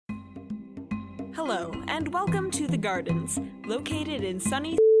Hello, and welcome to The Gardens, located in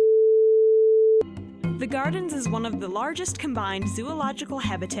sunny... The Gardens is one of the largest combined zoological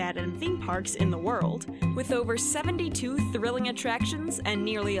habitat and theme parks in the world. With over 72 thrilling attractions and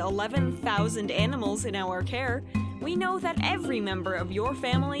nearly 11,000 animals in our care, we know that every member of your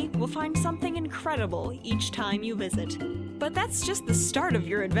family will find something incredible each time you visit. But that's just the start of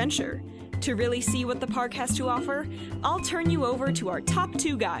your adventure. To really see what the park has to offer, I'll turn you over to our top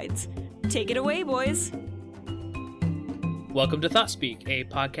 2 guides. Take it away, boys. Welcome to ThoughtSpeak, a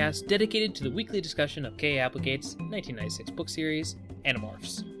podcast dedicated to the weekly discussion of K.A. Applegate's 1996 book series,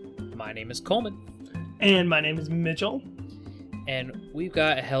 Animorphs. My name is Coleman. And my name is Mitchell. And we've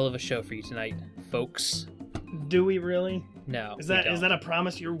got a hell of a show for you tonight, folks. Do we really? No, Is that a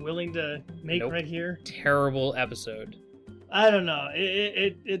promise you're willing to make right here? Terrible episode. I don't know.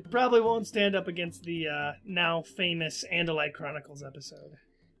 It probably won't stand up against the now famous Andalite Chronicles episode.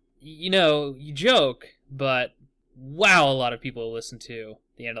 You know, you joke, but wow, a lot of people listen to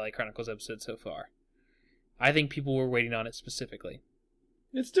the Andalite Chronicles episode so far. I think people were waiting on it specifically.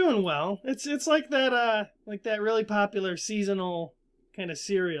 It's doing well. It's like that really popular seasonal kind of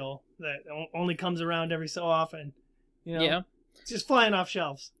cereal that only comes around every so often. You know? Yeah. It's just flying off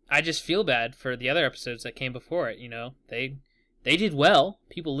shelves. I just feel bad for the other episodes that came before it, you know. They did well.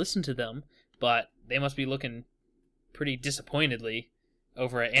 People listened to them, but they must be looking pretty disappointedly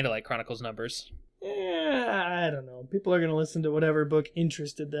over at Andalite Chronicles numbers. Yeah, I don't know. People are going to listen to whatever book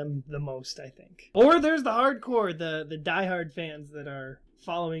interested them the most, I think. Or there's the hardcore, the diehard fans that are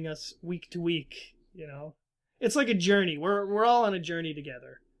following us week to week, you know. It's like a journey. We're all on a journey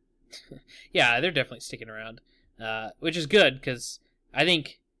together. Yeah, they're definitely sticking around, which is good because I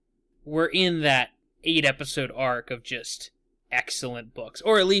think we're in that 8-episode arc of just excellent books,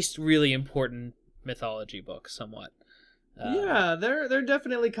 or at least really important mythology books, somewhat. Yeah, they're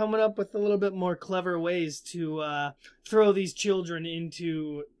definitely coming up with a little bit more clever ways to throw these children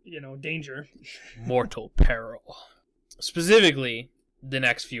into, danger. Mortal peril. Specifically, the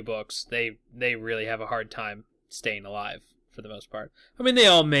next few books, they really have a hard time staying alive for the most part. I mean, they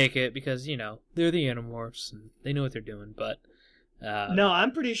all make it because, they're the Animorphs and they know what they're doing, but... no,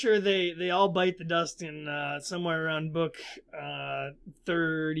 I'm pretty sure they all bite the dust in somewhere around book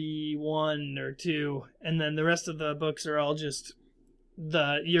 31 or 2, and then the rest of the books are all just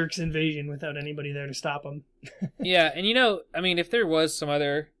the Yeerks invasion without anybody there to stop them. Yeah, and if there was some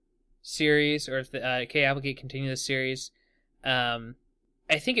other series, or if the K. Applegate continued this series,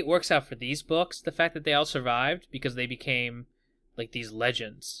 I think it works out for these books, the fact that they all survived, because they became like these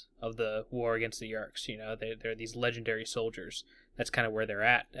legends of the war against the Yeerks. They're these legendary soldiers. That's kind of where they're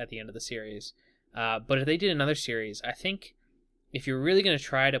at the end of the series. But if they did another series, I think if you're really going to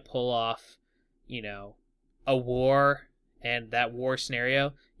try to pull off, a war and that war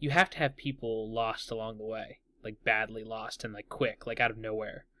scenario, you have to have people lost along the way, like badly lost and like quick, like out of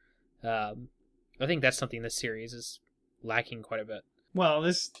nowhere. I think that's something this series is lacking quite a bit. Well,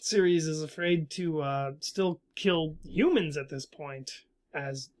 this series is afraid to still kill humans at this point,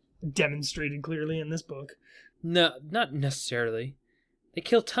 as demonstrated clearly in this book. No, not necessarily. They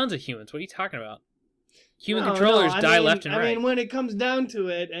kill tons of humans. What are you talking about? Human controllers die left and right. I mean, when it comes down to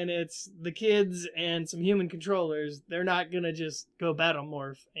it, and it's the kids and some human controllers, they're not going to just go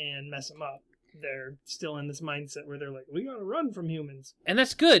battlemorph and mess them up. They're still in this mindset where they're like, we got to run from humans. And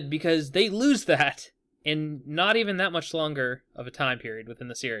that's good, because they lose that in not even that much longer of a time period within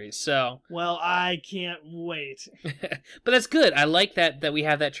the series. So, well, I can't wait. But that's good. I like that we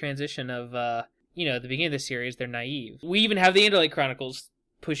have that transition of... at the beginning of the series, they're naive. We even have the Andalite Chronicles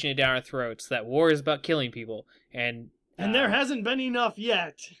pushing it down our throats that war is about killing people. And there hasn't been enough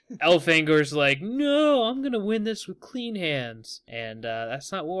yet. Elfangor's like, no, I'm going to win this with clean hands. And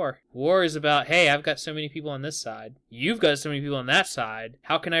that's not war. War is about, hey, I've got so many people on this side. You've got so many people on that side.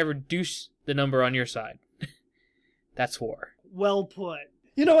 How can I reduce the number on your side? That's war. Well put.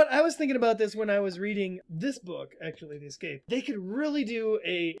 You know what? I was thinking about this when I was reading this book, actually, The Escape. They could really do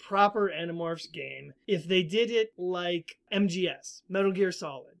a proper Animorphs game if they did it like MGS, Metal Gear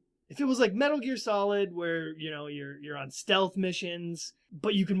Solid. If it was like Metal Gear Solid where, you're on stealth missions,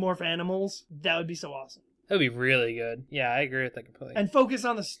 but you can morph animals, that would be so awesome. That would be really good. Yeah, I agree with that completely. And focus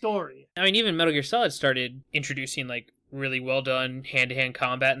on the story. I mean, even Metal Gear Solid started introducing, really well-done hand-to-hand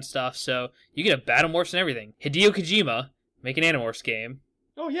combat and stuff, so you get a Battlemorphs and everything. Hideo Kojima, make an Animorphs game.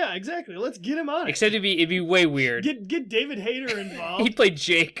 Oh yeah, exactly. Let's get him on it. Except it'd be way weird. Get David Hayter involved. He'd play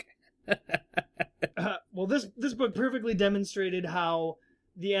Jake. Well, this book perfectly demonstrated how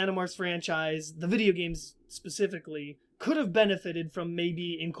the Animorphs franchise, the video games specifically, could have benefited from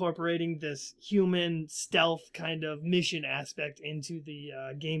maybe incorporating this human stealth kind of mission aspect into the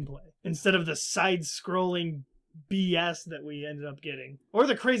gameplay instead of the side-scrolling BS that we ended up getting, or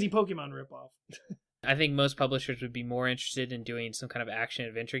the crazy Pokemon ripoff. I think most publishers would be more interested in doing some kind of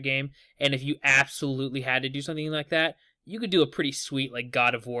action-adventure game, and if you absolutely had to do something like that, you could do a pretty sweet, like,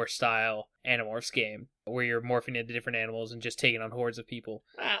 God of War style Animorphs game, where you're morphing into different animals and just taking on hordes of people.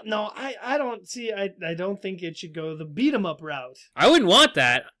 No, I don't see, I don't think it should go the beat-em-up route. I wouldn't want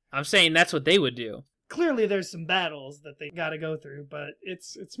that. I'm saying that's what they would do. Clearly there's some battles that they gotta go through, but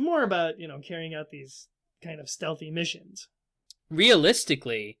it's more about, carrying out these kind of stealthy missions.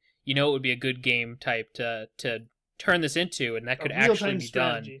 Realistically, it would be a good game type to turn this into, and that could actually be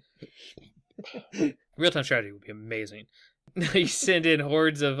strategy. done. Real-time strategy would be amazing. You send in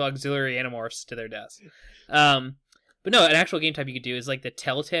hordes of auxiliary Animorphs to their deaths. But no, an actual game type you could do is like the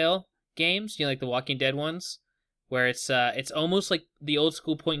Telltale games, like the Walking Dead ones, where it's almost like the old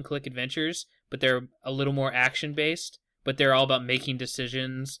school point-and-click adventures, but they're a little more action-based, but they're all about making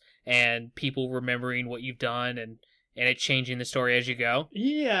decisions and people remembering what you've done and it changing the story as you go.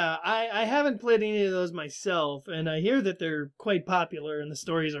 Yeah, I haven't played any of those myself, and I hear that they're quite popular and the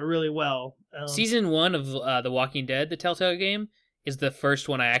stories are really well. Season 1 of The Walking Dead, the Telltale game, is the first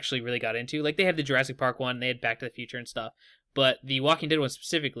one I actually really got into. Like, they had the Jurassic Park one, they had Back to the Future and stuff, but the Walking Dead one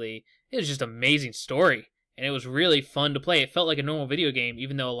specifically, it was just an amazing story, and it was really fun to play. It felt like a normal video game,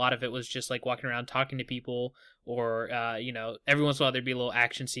 even though a lot of it was just like walking around talking to people, or, every once in a while there'd be a little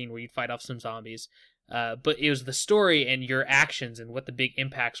action scene where you'd fight off some zombies. But it was the story and your actions and what the big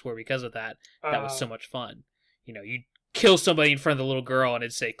impacts were because of that that was so much fun. You'd kill somebody in front of the little girl and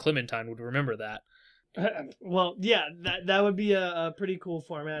it'd say Clementine would remember that. Well, yeah, that would be a pretty cool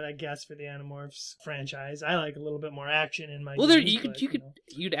format, I guess, for the Animorphs franchise. I like a little bit more action in my games,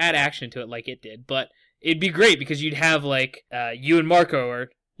 you'd add action to it like it did, but it'd be great because you'd have like you and Marco,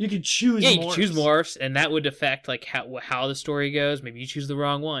 or you could choose. You could choose morphs, and that would affect like how the story goes. Maybe you choose the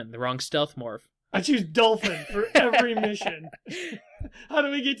wrong one, the wrong stealth morph. I choose Dolphin for every mission. How do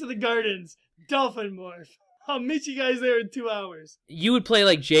we get to the gardens? Dolphin morph. I'll meet you guys there in 2 hours. You would play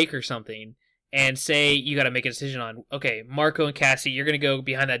like Jake or something, and say you got to make a decision on, okay, Marco and Cassie, you're going to go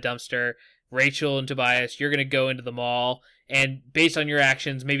behind that dumpster. Rachel and Tobias, you're going to go into the mall. And based on your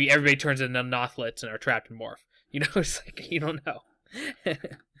actions, maybe everybody turns into Nothlets and are trapped in morph. It's like, you don't know.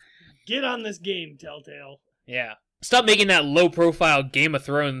 Get on this game, Telltale. Yeah. Stop making that low-profile Game of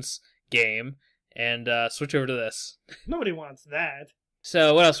Thrones game. And switch over to this. Nobody wants that.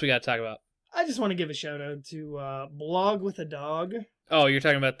 So what else we got to talk about? I just want to give a shout out to Blog with a Dog. Oh, you're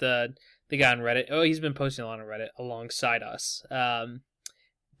talking about the guy on Reddit. Oh, he's been posting a lot on Reddit alongside us.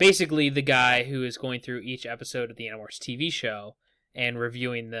 Basically, the guy who is going through each episode of the Animorphs TV show and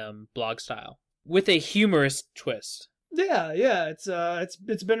reviewing them blog style with a humorous twist. Yeah,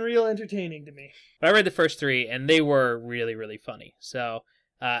 it's been real entertaining to me. But I read the first 3 and they were really, really funny. So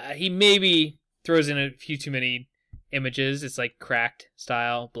he maybe throws in a few too many images. It's like cracked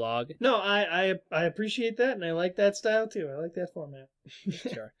style blog. No, I appreciate that, and I like that style too. I like that format.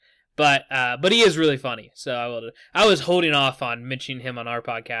 Sure. But he is really funny. So I was holding off on mentioning him on our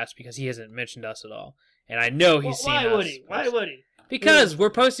podcast because he hasn't mentioned us at all. And I know he's seen us. Why would he? Because we're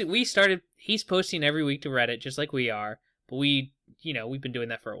posting, he's posting every week to Reddit just like we are. But we've been doing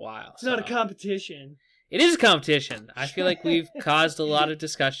that for a while. It's not a competition. It is a competition. I feel like we've caused a lot of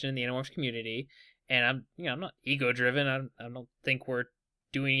discussion in the Animorphs community, and I'm not ego-driven. I don't think we're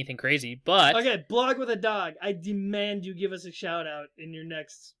doing anything crazy, but... Okay, Blog with a Dog. I demand you give us a shout-out in your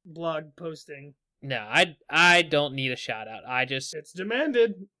next blog posting. No, I don't need a shout-out. It's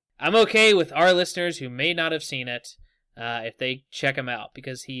demanded. I'm okay with our listeners who may not have seen it, if they check him out,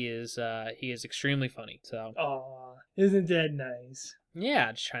 because he is extremely funny, so... Aw, isn't that nice?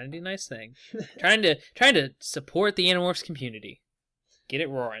 Yeah, just trying to do a nice thing. trying to support the Animorphs community. Get it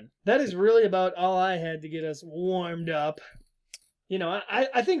roaring. That is really about all I had to get us warmed up.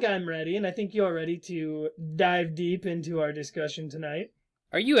 I think I'm ready, and I think you're ready to dive deep into our discussion tonight.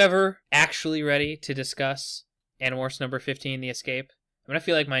 Are you ever actually ready to discuss Animorphs number 15, The Escape? I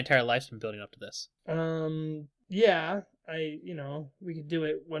feel like my entire life's been building up to this. Yeah. We could do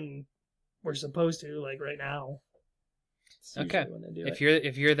it when we're supposed to, like right now. Okay.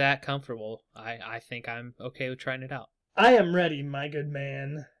 If you're that comfortable, I think I'm okay with trying it out. I am ready, my good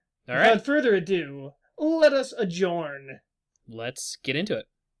man. All right. Without further ado, let us adjourn. Let's get into it.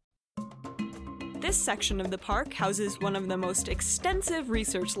 This section of the park houses one of the most extensive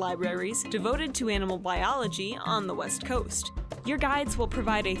research libraries devoted to animal biology on the West Coast. Your guides will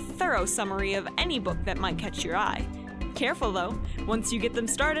provide a thorough summary of any book that might catch your eye. Careful though, once you get them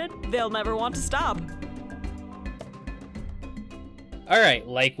started, they'll never want to stop. All right,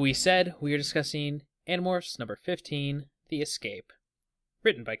 like we said, we are discussing Animorphs number 15, The Escape,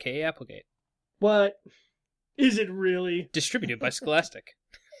 written by K.A. Applegate. What? Is it really? Distributed by Scholastic.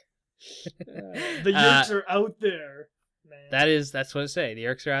 The Yeerks are out there, man. That's what I say. The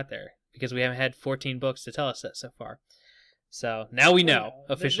Yeerks are out there because we haven't had 14 books to tell us that so far. So now we know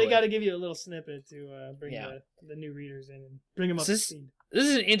officially. They got to give you a little snippet to bring the new readers in and bring them up to speed. This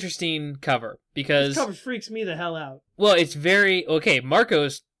is an interesting cover because this cover freaks me the hell out. Well, it's very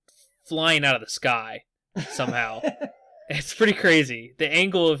Marco's flying out of the sky somehow. It's pretty crazy. The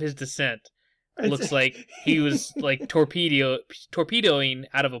angle of his descent looks like he was like torpedoing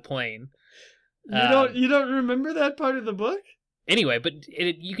out of a plane. You don't remember that part of the book? Anyway, but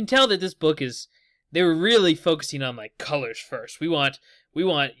you can tell that this book is. They were really focusing on like colors first. We want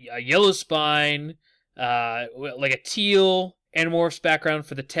a yellow spine, like a teal Animorphs background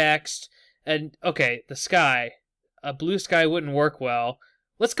for the text, and the sky. A blue sky wouldn't work well.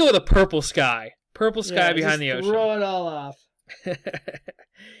 Let's go with a purple sky. Purple sky behind the ocean. Throw it all off.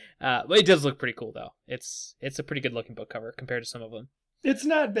 But it does look pretty cool though. It's a pretty good looking book cover compared to some of them. It's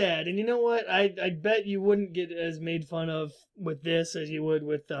not bad, and you know what? I bet you wouldn't get as made fun of with this as you would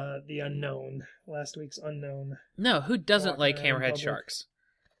with the Unknown, last week's Unknown. No, who doesn't like hammerhead sharks?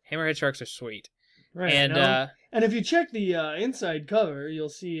 Hammerhead sharks are sweet. Right, and if you check the inside cover, you'll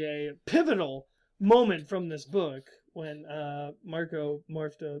see a pivotal moment from this book when Marco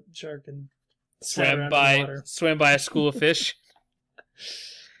morphed a shark and swam by a school of fish.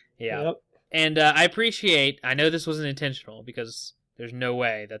 Yeah, yep. And I know this wasn't intentional because there's no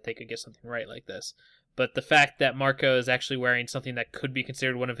way that they could get something right like this. But the fact that Marco is actually wearing something that could be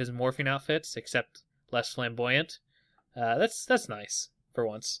considered one of his morphing outfits, except less flamboyant, that's nice for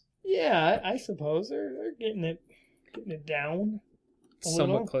once. Yeah, I suppose they're getting it down a Somewhat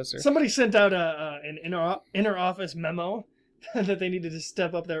little closer. Somebody sent out an inner office memo that they needed to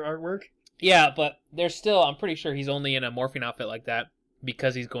step up their artwork. Yeah, but I'm pretty sure he's only in a morphing outfit like that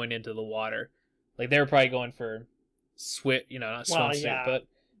because he's going into the water. Like they were probably going for not swimsuit,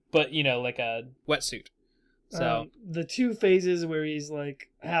 but like a wetsuit. So the two phases where he's like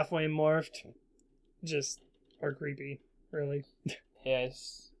halfway morphed just are creepy, really. Yeah,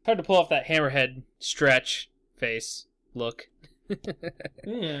 it's hard to pull off that hammerhead stretch face look.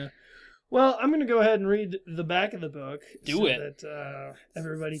 Yeah. Well, I'm going to go ahead and read the back of the book that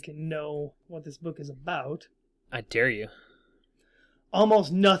everybody can know what this book is about. I dare you.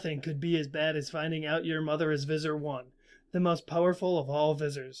 Almost nothing could be as bad as finding out your mother is Visser 1, the most powerful of all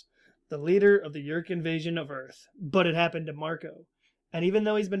Vissers, the leader of the Yeerk invasion of Earth. But it happened to Marco, and even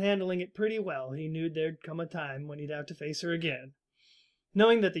though he's been handling it pretty well, he knew there'd come a time when he'd have to face her again,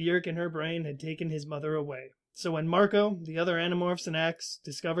 knowing that the Yeerk in her brain had taken his mother away. So when Marco, the other Animorphs, and Axe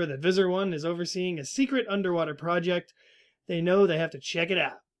discover that Visser 1 is overseeing a secret underwater project, they know they have to check it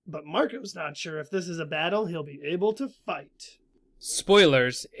out. But Marco's not sure if this is a battle he'll be able to fight.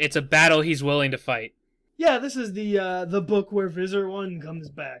 Spoilers, it's a battle he's willing to fight. Yeah, this is the book where Visser 1 comes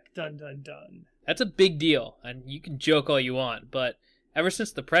back. Dun dun dun. That's a big deal, and you can joke all you want, but ever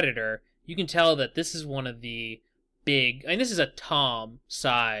since The Predator, you can tell that this is one of the big... this is a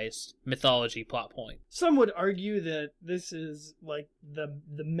Tom-sized mythology plot point. Some would argue that this is, like, the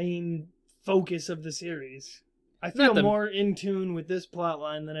main focus of the series. I feel more in tune with this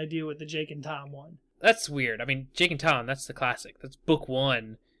plotline than I do with the Jake and Tom one. That's weird. I mean, Jake and Tom, that's the classic. That's book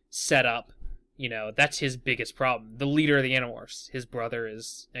one set up. That's his biggest problem. The leader of the Animorphs. His brother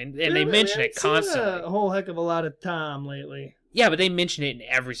is... And they mention it constantly. A whole heck of a lot of Tom lately. Yeah, but they mention it in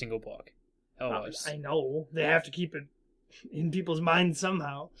every single book. Almost. I know. They have to keep it in people's minds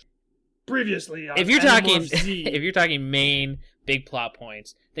somehow. Previously on if you're talking main big plot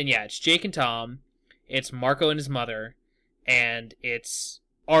points, then yeah, it's Jake and Tom, it's Marco and his mother, and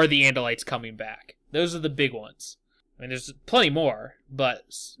are the Andalites coming back? Those are the big ones. I mean, there's plenty more, but...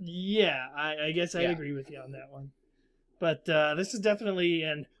 Yeah, I guess I'd agree with you on that one. But this is definitely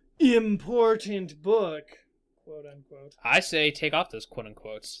an important book, quote unquote. I say take off those quote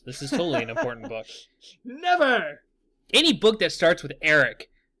unquotes. This is totally an important book. Never! Any book that starts with Eric,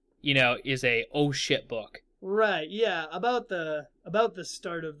 is a oh shit book. Right, yeah, about the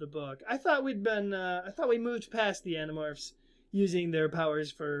start of the book. I thought we moved past the Animorphs using their powers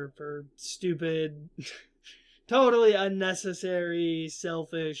for stupid, totally unnecessary,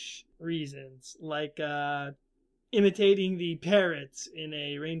 selfish reasons, like imitating the parrots in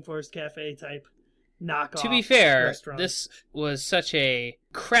a Rainforest Cafe type knockoff. To be fair, restaurant. This was such a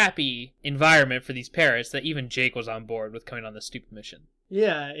crappy environment for these parrots that even Jake was on board with coming on this stupid mission.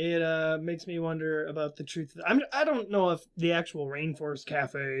 Yeah, it makes me wonder about the truth. I don't know if the actual Rainforest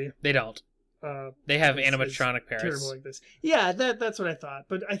Cafe... They don't. They have is animatronic terrible parrots. like this. Yeah, that's what I thought.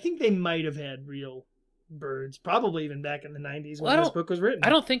 But I think they might have had real birds, probably even back in the 90s when this book was written. I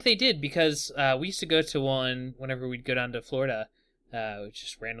don't think they did, because we used to go to one whenever we'd go down to Florida.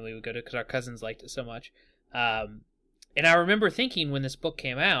 Just randomly would go to, because our cousins liked it so much. And I remember thinking when this book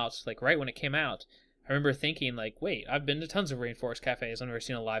came out, like right when it came out, I remember thinking like, wait, I've been to tons of rainforest cafes. I've never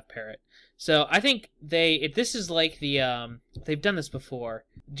seen a live parrot. So I think this is like the, they've done this before.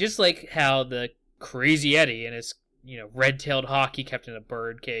 Just like how the Crazy Eddie and his, red-tailed hawk he kept in a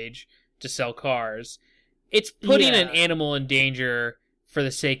bird cage to sell cars. It's putting an animal in danger for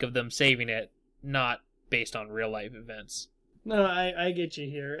the sake of them saving it, not based on real life events. No, I get you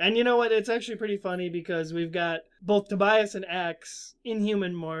here. And you know what? It's actually pretty funny because we've got both Tobias and Axe,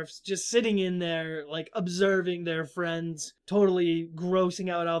 inhuman morphs, just sitting in there, like, observing their friends, totally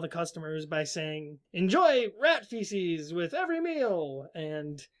grossing out all the customers by saying, "Enjoy rat feces with every meal,"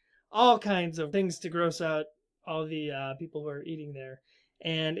 and all kinds of things to gross out all the people who are eating there.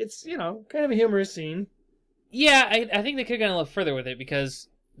 And it's, kind of a humorous scene. Yeah, I think they could have gone a little further with it, because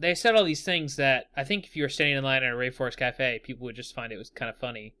they said all these things that I think if you were standing in line at a rainforest cafe, people would just find it was kind of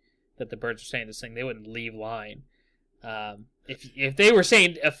funny that the birds were saying this thing. They wouldn't leave line. If they were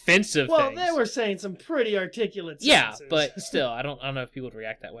saying offensive things. Well, they were saying some pretty articulate sentences. Yeah, but still, I don't know if people would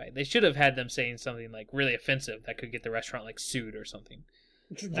react that way. They should have had them saying something like really offensive that could get the restaurant like sued or something.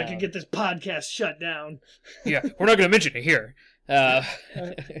 That could get this podcast shut down. Yeah, we're not going to mention it here.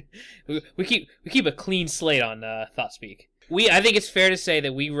 We keep a clean slate on ThoughtSpeak. I think it's fair to say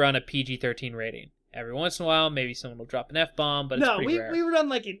that we run a PG-13 rating. Every once in a while, maybe someone will drop an F-bomb, but it's pretty rare. We run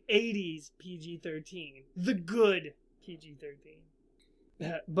like an 80s PG-13. The good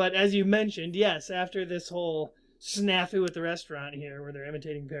PG-13. But as you mentioned, yes, after this whole snafu at the restaurant here where they're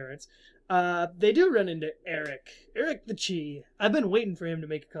imitating parrots, they do run into Eric. Eric the Chi. I've been waiting for him to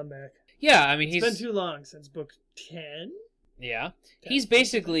make a comeback. Yeah, I mean, It's been too long since book 10. Yeah. He's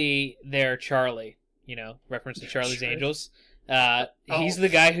basically their Charlie, reference to Charlie's Angels. He's the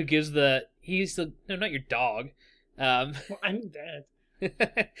guy who gives no, not your dog. Well, I mean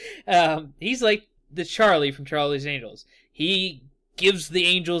that. He's like the Charlie from Charlie's Angels. He gives the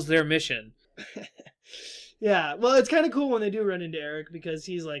angels their mission. Yeah, well, it's kind of cool when they do run into Eric because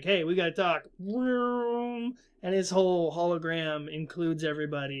he's like, "Hey, we gotta talk," and his whole hologram includes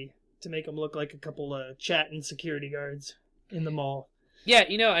everybody to make him look like a couple of chatting security guards in the mall. Yeah,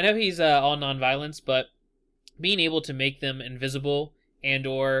 I know he's all nonviolence, but being able to make them invisible and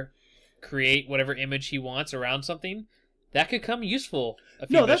or create whatever image he wants around something, that could come useful.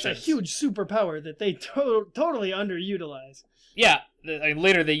 That's a huge superpower that they totally underutilize. Yeah,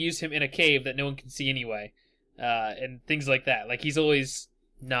 later they use him in a cave that no one can see anyway, and things like that. Like, he's always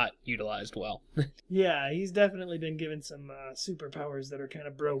not utilized well. Yeah, he's definitely been given some superpowers that are kind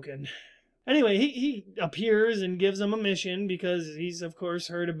of broken. Anyway, he appears and gives them a mission because he's, of course,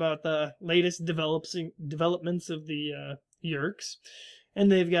 heard about the latest developments of the Yeerks.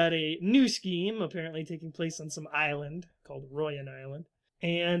 And they've got a new scheme apparently taking place on some island called Royan Island.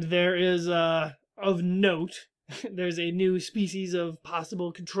 And there is, of note, there's a new species of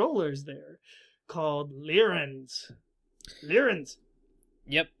possible controllers there called Lyrans. Lyrans.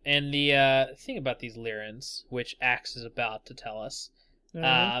 Yep, and the thing about these Lyrans, which Axe is about to tell us,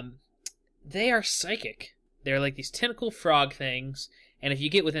 they are psychic. They're like these tentacle frog things, and if you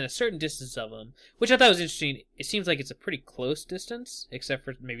get within a certain distance of them, which I thought was interesting, it seems like it's a pretty close distance, except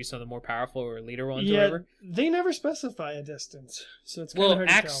for maybe some of the more powerful or leader ones or whatever. They never specify a distance, so it's kind of hard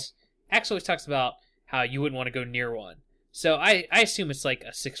to tell. Axe always talks about how you wouldn't want to go near one. So I assume it's like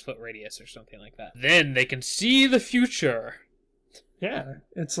a 6-foot radius or something like that. Then they can see the future. Yeah,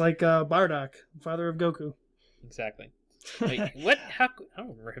 it's like Bardock, father of Goku. Exactly. Wait, what? I don't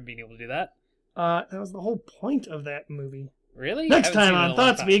remember him being able to do that. That was the whole point of that movie. Really? Next time on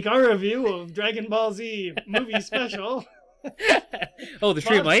ThoughtSpeak, our review of Dragon Ball Z movie special. Oh, the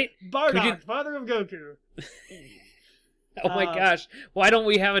Tree Might? Bardock, father of Goku. Oh my gosh. Why don't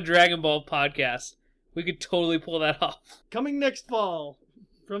we have a Dragon Ball podcast? We could totally pull that off. Coming next fall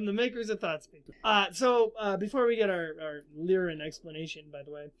from the makers of ThoughtSpeak. So before we get our Lyran explanation, by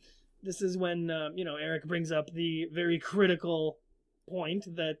the way, this is when, Eric brings up the very critical point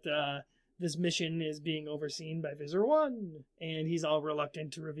that this mission is being overseen by Visor One, and he's all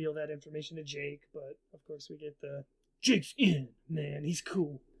reluctant to reveal that information to Jake, but of course we get the Jake's in, man, he's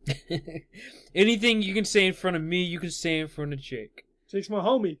cool. Anything you can say in front of me, you can say in front of Jake. Jake's my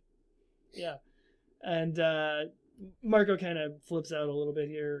homie. Yeah. And Marco kind of flips out a little bit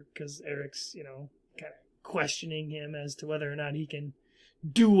here because Eric's, kind of questioning him as to whether or not he can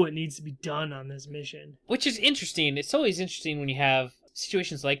do what needs to be done on this mission. Which is interesting. It's always interesting when you have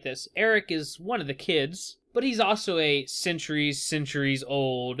situations like this, Eric is one of the kids, but he's also a centuries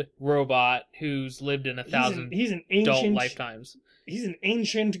old robot who's lived in 1,000 He's an adult ancient lifetimes. He's an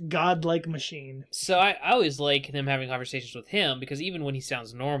ancient godlike machine. So I always like them having conversations with him, because even when he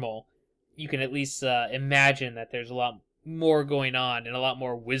sounds normal, you can at least imagine that there's a lot more going on and a lot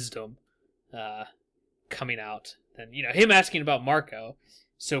more wisdom coming out than, him asking about Marco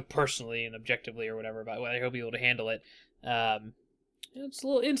so personally and objectively or whatever about whether he'll be able to handle it. It's a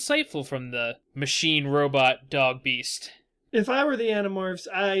little insightful from the machine robot dog beast. If I were the Animorphs,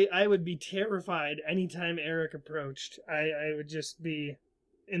 I would be terrified anytime Eric approached. I would just be,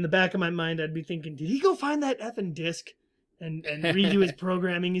 in the back of my mind, I'd be thinking, did he go find that effing disc and redo his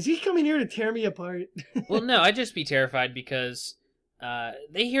programming? Is he coming here to tear me apart? Well, no, I'd just be terrified because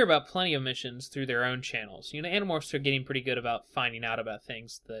they hear about plenty of missions through their own channels. Animorphs are getting pretty good about finding out about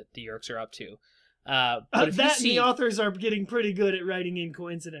things that the Yeerks are up to. But if and the authors are getting pretty good at writing in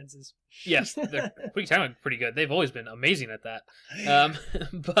coincidences. Yes, they're pretty good. They've always been amazing at that.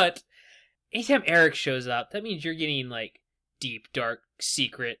 But anytime Eric shows up, that means you're getting like deep, dark,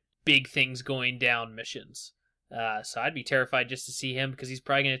 secret, big things going down missions. So I'd be terrified just to see him, because he's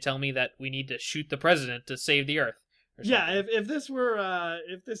probably going to tell me that we need to shoot the president to save the Earth. Yeah, if this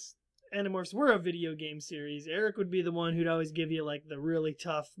Animorphs were a video game series, Eric would be the one who'd always give you like the really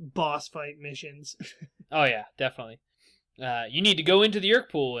tough boss fight missions. Oh yeah, definitely. You need to go into the Yeerk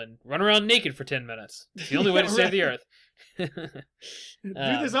pool and run around naked for 10 minutes. It's the only way to save the Earth. Do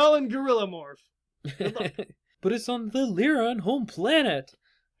this all in Gorilla Morph. But it's on the Lyran home planet.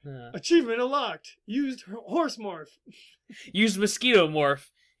 Achievement unlocked. Used horse morph. Used mosquito morph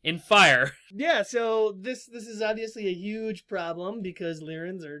in fire. Yeah, so this is obviously a huge problem, because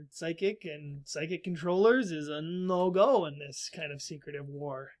Lyrans are psychic, and psychic controllers is a no-go in this kind of secretive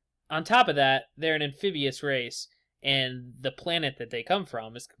war. On top of that, they're an amphibious race, and the planet that they come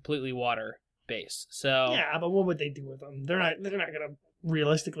from is completely water-based. So yeah, but what would they do with them? They're not gonna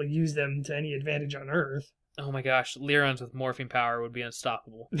realistically use them to any advantage on Earth. Oh my gosh, Lyrans with morphing power would be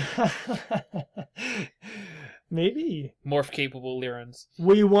unstoppable. Maybe. Morph-capable Lyrans.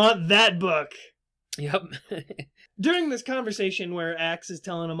 We want that book! Yep. During this conversation where Axe is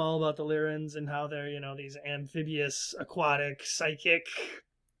telling them all about the Lyrans and how they're, these amphibious, aquatic, psychic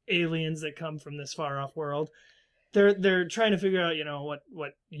aliens that come from this far-off world, they're trying to figure out,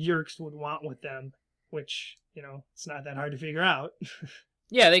 what Yeerks would want with them, which, it's not that hard to figure out.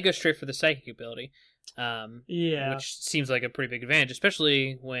 Yeah, they go straight for the psychic ability. Yeah. Which seems like a pretty big advantage,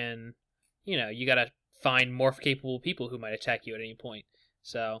 especially when, you gotta find morph-capable people who might attack you at any point.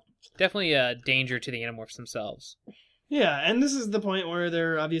 So, definitely a danger to the Animorphs themselves. Yeah, and this is the point where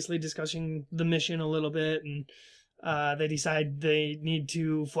they're obviously discussing the mission a little bit, and they decide they need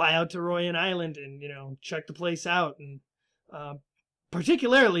to fly out to Royan Island and, check the place out. And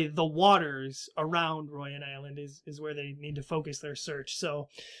particularly the waters around Royan Island is where they need to focus their search. So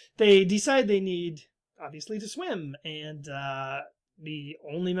they decide they need, obviously, to swim, and the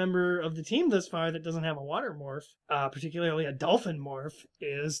only member of the team thus far that doesn't have a water morph, particularly a dolphin morph,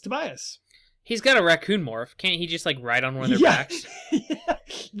 is Tobias. He's got a raccoon morph. Can't he just ride on one of their backs? Yeah,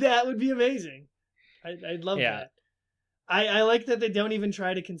 that would be amazing. I'd love that. I like that they don't even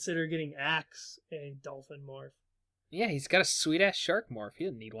try to consider getting Axe a dolphin morph. Yeah, he's got a sweet ass shark morph. He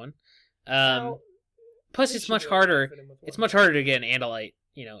doesn't need one. Plus, it's much harder. It's much harder to get an Andalite,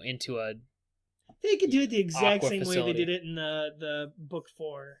 into a. They could do it the exact same facility. way they did it in the book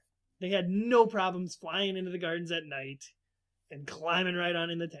 4. They had no problems flying into the gardens at night and climbing right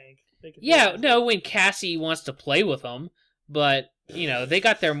on in the tank. When Cassie wants to play with them, but they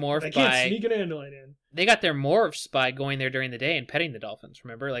got their morph they can't sneak an Andalite in. They got their morphs by going there during the day and petting the dolphins.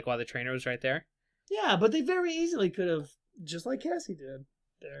 Remember, while the trainer was right there. Yeah, but they very easily could have, just like Cassie did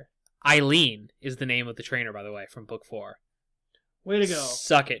there. Eileen is the name of the trainer, by the way, from book 4. Way to go.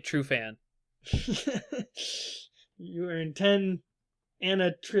 Suck it, true fan. You earned 10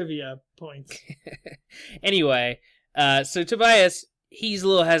 Anna trivia points. Anyway, so Tobias, he's a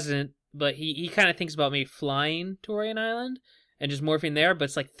little hesitant, but he kind of thinks about maybe flying to Royan Island and just morphing there, but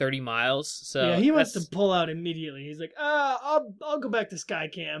it's 30 miles. So yeah, he wants to pull out immediately. He's like, I'll go back to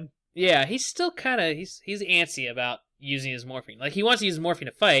Skycam. Yeah, he's still kind of he's antsy about using his morphine. He wants to use morphine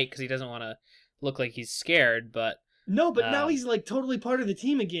to fight because he doesn't want to look like he's scared, but no, but now he's totally part of the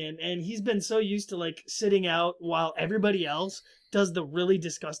team again, and he's been so used to sitting out while everybody else does the really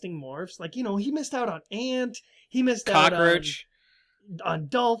disgusting morphs. He missed out on ant, he missed cockroach, out on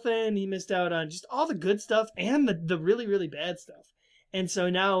dolphin, he missed out on just all the good stuff and the really, really bad stuff. And so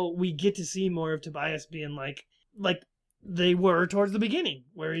now we get to see more of Tobias being like they were towards the beginning,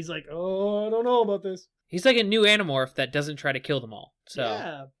 where he's like, "Oh, I don't know about this." He's like a new Animorph that doesn't try to kill them all. So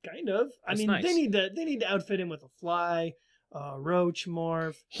Yeah, kind of. I That's mean, nice. they need to outfit him with a fly, roach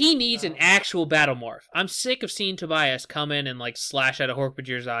morph. he needs an actual battle morph. I'm sick of seeing Tobias come in and like slash out a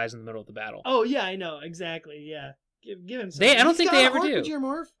Hork-Bajiro's eyes in the middle of the battle. Oh yeah, I know exactly. Yeah, give him. Some. I don't He's think got they a ever do. Hork-Bajir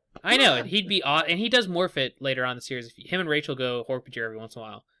morph. I know, Yeah. and he'd be and he does morph it later on in the series. Him and Rachel go Hork-Bajir every once in a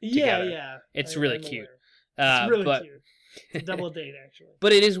while. Yeah, together. yeah. It's really I'm cute. aware. It's really but cute. It's a double date, actually.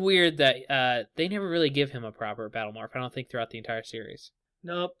 but it is weird that they never really give him a proper battle morph. I don't think throughout the entire series.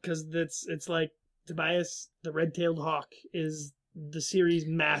 Nope, because it's like Tobias, the red-tailed hawk, is the series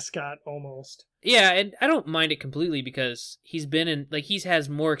mascot almost. Yeah, and I don't mind it completely because he's been in he has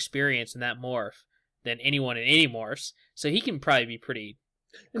more experience in that morph than anyone in any morphs, so he can probably be pretty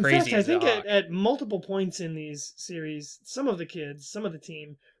In crazy. fact, I as a think hawk. at multiple points in these series, some of the kids, some of the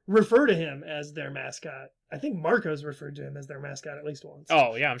team, refer to him as their mascot. I think Marco's referred to him as their mascot at least once.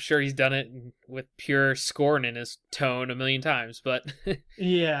 Oh yeah, I'm sure he's done it with pure scorn in his tone a million times, but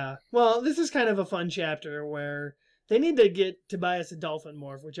Yeah. Well, this is kind of a fun chapter where they need to get Tobias a dolphin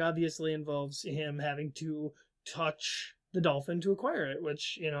morph, which obviously involves him having to touch the dolphin to acquire it,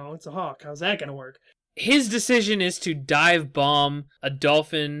 which, it's a hawk. How's that going to work? his decision is to dive bomb a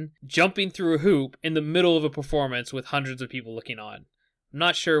dolphin jumping through a hoop in the middle of a performance with hundreds of people looking on. I'm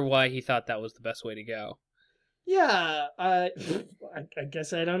not sure why he thought that was the best way to go. Yeah, I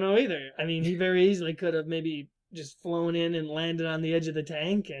guess I don't know either. I mean, he very easily could have maybe just flown in and landed on the edge of the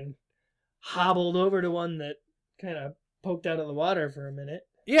tank and hobbled over to one that kind of poked out of the water for a minute.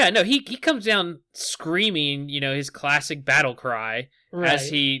 Yeah, no, he comes down screaming, his classic battle cry Right.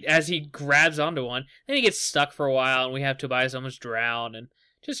 as he grabs onto one. Then he gets stuck for a while, and we have Tobias almost drown, and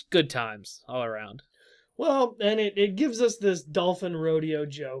just good times all around. Well, and it gives us this dolphin rodeo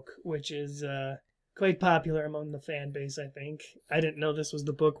joke, which is quite popular among the fan base, I think. I didn't know this was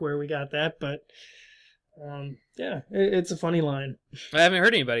the book where we got that, but yeah, it's a funny line. I haven't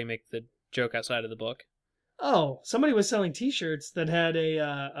heard anybody make the joke outside of the book. Oh, somebody was selling T-shirts that had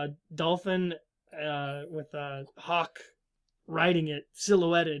a dolphin with a hawk riding it,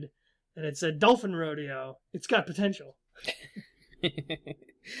 silhouetted, and it said "Dolphin Rodeo." It's got potential.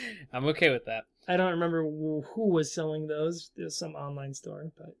 I'm okay with that. I don't remember who was selling those. There's some online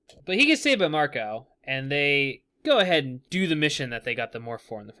store, But he gets saved by Marco, and they go ahead and do the mission that they got the morph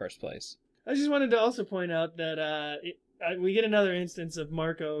for in the first place. I just wanted to also point out that we get another instance of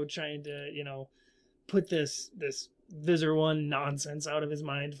Marco trying to, put this Visor 1 nonsense out of his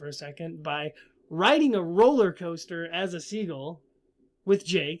mind for a second by riding a roller coaster as a seagull with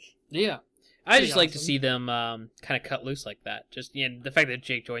Jake. Yeah. I Pretty just like to awesome. see them kind of cut loose like that. Just the fact that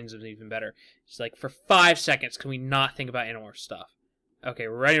Jake joins is even better. Just like, for 5 seconds, can we not think about Animorph stuff? Okay,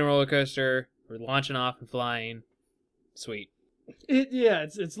 we're riding a roller coaster. We're launching off and flying. Sweet.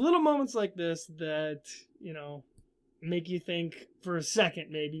 It's little moments like this that, make you think for a second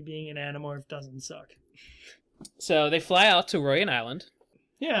maybe being an Animorph doesn't suck. So they fly out to Royan Island.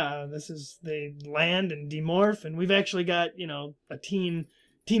 Yeah, they land and demorph, and we've actually got, a team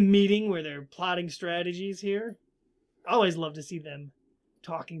meeting where they're plotting strategies here. I always love to see them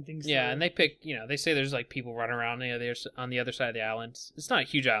talking things Yeah, through. and they pick, they say there's like people running around on the other side of the island. It's not a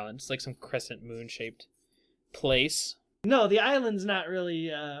huge island. It's like some crescent moon shaped place. No, the island's not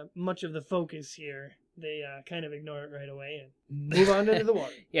really much of the focus here. They kind of ignore it right away and move on into the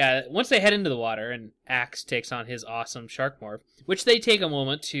water. Yeah, once they head into the water and Axe takes on his awesome shark morph, which they take a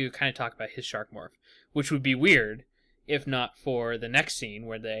moment to kind of talk about his shark morph, which would be weird if not for the next scene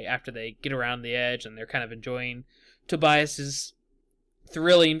where after they get around the edge and they're kind of enjoying Tobias's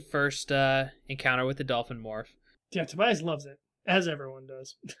thrilling first encounter with the dolphin morph. Yeah, Tobias loves it, as everyone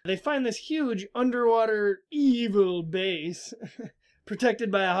does. They find this huge underwater evil base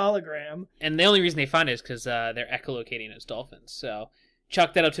protected by a hologram. And the only reason they find it is because they're echolocating as dolphins. So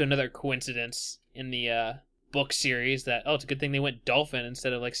chalk that up to another coincidence in the book series that, it's a good thing they went dolphin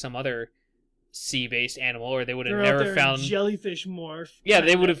instead of like some other sea-based animal, or they would have They're out never there found. in jellyfish morph. Yeah, trying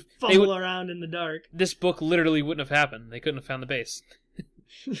they to would have. fumble around in the dark. This book literally wouldn't have happened. They couldn't have found the base.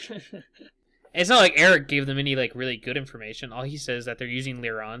 It's not like Eric gave them any like really good information. All he says is that they're using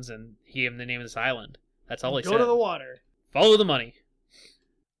Lyrons, and he gave them the name of this island. That's all he Go said. to the water. Follow the money.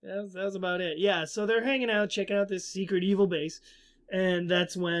 That was about it. Yeah, so they're hanging out, checking out this secret evil base, and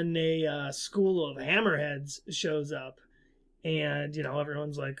that's when a school of hammerheads shows up. And,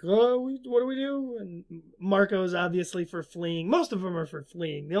 everyone's like, oh, what do we do? And Marco's obviously for fleeing. Most of them are for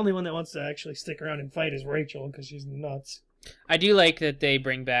fleeing. The only one that wants to actually stick around and fight is Rachel, because she's nuts. I do like that they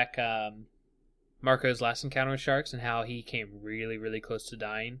bring back Marco's last encounter with sharks and how he came really, really close to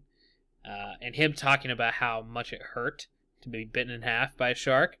dying. and him talking about how much it hurt to be bitten in half by a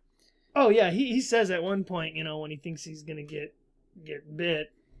shark. Oh yeah, he says at one point, when he thinks he's gonna get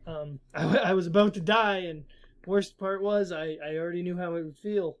bit, I was about to die, and worst part was I already knew how it would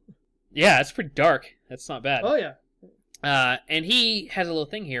feel. Yeah, it's pretty dark. That's not bad. Oh yeah. And he has a little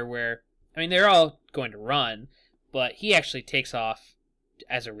thing here where, they're all going to run, but he actually takes off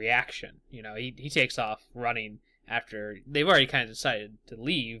as a reaction. He takes off running after they've already kind of decided to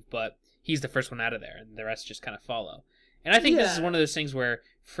leave, but he's the first one out of there, and the rest just kind of follow. And I think this is one of those things where,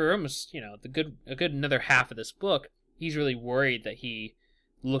 for almost, a good another half of this book, he's really worried that he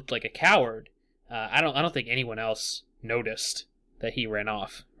looked like a coward. I don't think anyone else noticed that he ran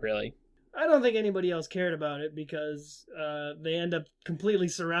off, really. I don't think anybody else cared about it because they end up completely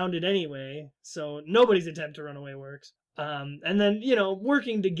surrounded anyway, so nobody's attempt to run away works. And then,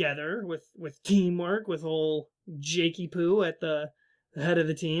 working together with teamwork, with old Jakey Poo at the head of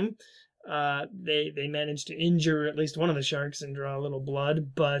the team, they managed to injure at least one of the sharks and draw a little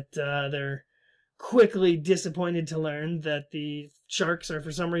blood, but they're quickly disappointed to learn that the sharks are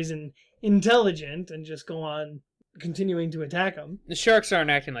for some reason intelligent and just go on continuing to attack them. The sharks aren't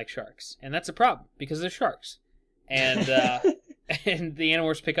acting like sharks, and that's a problem because they're sharks. And and the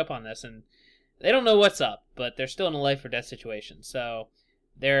Animorphs pick up on this, and they don't know what's up, but they're still in a life or death situation. So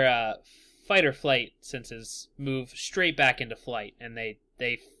their fight or flight senses move straight back into flight, and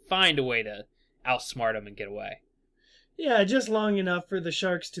they find a way to outsmart them and get away. Yeah, just long enough for the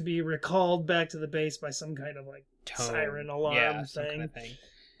sharks to be recalled back to the base by some kind of siren alarm thing. Kind of thing.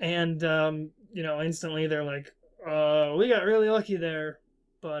 And instantly they're like, we got really lucky there,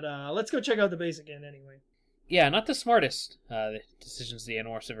 but let's go check out the base again anyway. Yeah, not the smartest decisions the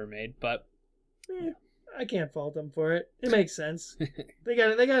Animorphs ever made, but I can't fault them for it. It makes sense. They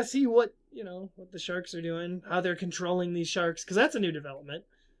gotta see what the sharks are doing, how they're controlling these sharks, because that's a new development.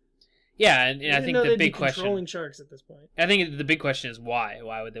 Yeah, and I think the big question, controlling sharks at this point. I think the big question is why?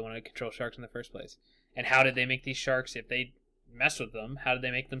 Why would they want to control sharks in the first place? And how did they make these sharks, if they mess with them, how did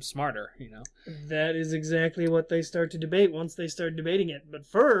they make them smarter? That is exactly what they start to debate once they start debating it. But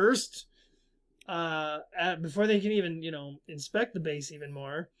first, before they can even inspect the base even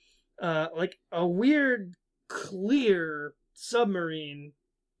more, a weird clear submarine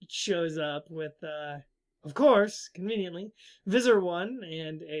shows up with of course, conveniently, Visser 1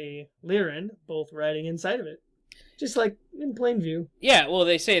 and a Lyran both riding inside of it. Just like in plain view. Yeah, well,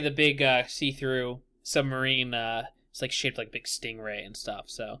 they say the big see-through submarine, it's shaped like a big stingray and stuff,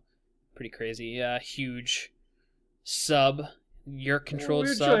 so pretty crazy. Huge sub, Yeerk-controlled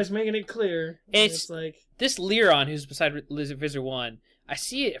weird sub. Weird choice, making it clear. It's like... This Lyran, who's beside Visser 1, I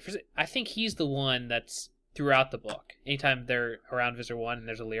see it, I think he's the one that's throughout the book. Anytime they're around Visser 1 and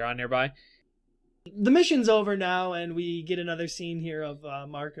there's a Lyran nearby. The mission's over now, and we get another scene here of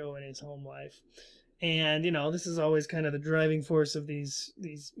Marco and his home life. And, this is always kind of the driving force of these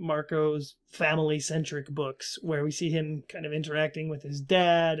Marco's family-centric books, where we see him kind of interacting with his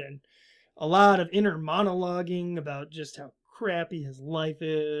dad, and a lot of inner monologuing about just how crappy his life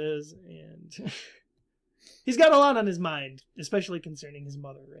is, and he's got a lot on his mind, especially concerning his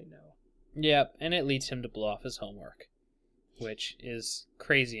mother right now. Yep, and it leads him to blow off his homework, which is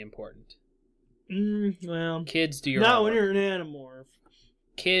crazy important. Well, kids, do your not homework. When you're an Animorph.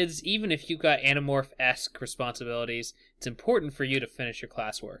 Kids, even if you've got Animorph-esque responsibilities, it's important for you to finish your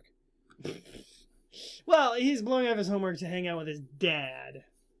classwork. Well, he's blowing off his homework to hang out with his dad,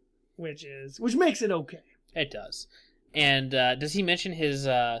 which makes it okay. It does. And does he mention his?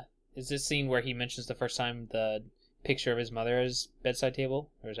 Is this scene where he mentions the first time the picture of his mother at his bedside table,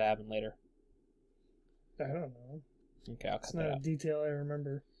 or does that happen later? I don't know. Okay, I'll cut it's that out. not a detail I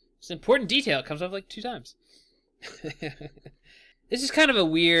remember. It's an important detail. It comes up 2 times. This is kind of a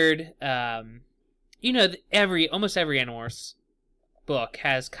weird, almost every Animorphs book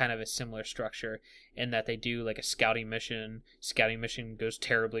has kind of a similar structure in that they do a scouting mission. Scouting mission goes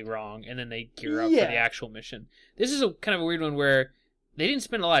terribly wrong, and then they gear up for the actual mission. This is a kind of a weird one where they didn't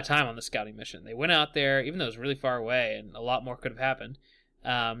spend a lot of time on the scouting mission. They went out there, even though it was really far away, and a lot more could have happened.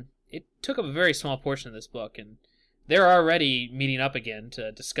 It took up a very small portion of this book, and they're already meeting up again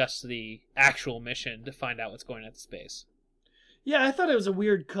to discuss the actual mission to find out what's going on at the space. Yeah, I thought it was a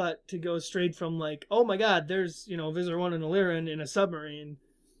weird cut to go straight from oh my god, there's, Visser 1 and a Lyran in a submarine,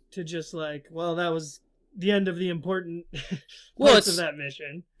 to just well, that was the end of the important parts of that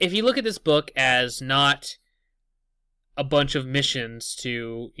mission. If you look at this book as not a bunch of missions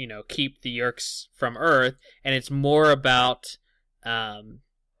to, keep the Yeerks from Earth, and it's more about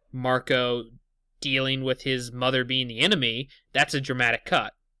Marco dealing with his mother being the enemy, that's a dramatic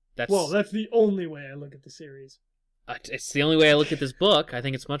cut. Well, that's the only way I look at the series. It's the only way I look at this book. I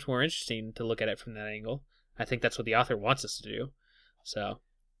think it's much more interesting to look at it from that angle. I think that's what the author wants us to do. So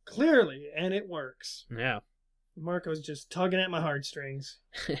Clearly, and it works. yeah. Marco's just tugging at my heartstrings.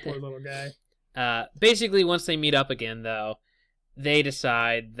 Poor little guy. Basically, once they meet up again, though, they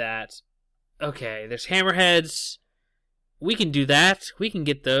decide that, okay, there's hammerheads. We can do that. We can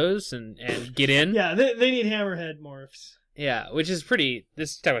get those and get in. Yeah, they need hammerhead morphs. Yeah, which is pretty.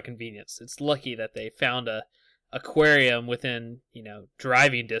 This is talk about convenience. It's lucky that they found a aquarium within,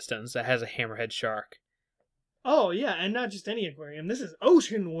 driving distance that has a hammerhead shark. Oh, yeah, and not just any aquarium. This is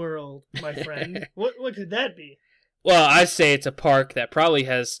Ocean World, my friend. What could that be? Well, I say it's a park that probably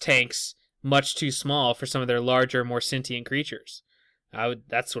has tanks much too small for some of their larger, more sentient creatures.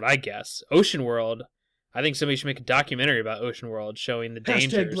 That's what I guess. Ocean World. I think somebody should make a documentary about Ocean World showing the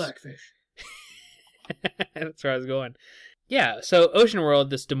dangers. Blackfish. That's where I was going. Yeah, so Ocean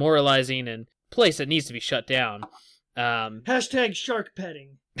World, this demoralizing and place that needs to be shut down. Shark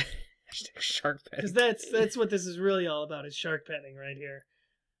petting. Shark petting. Because that's what this is really all about, is shark petting right here.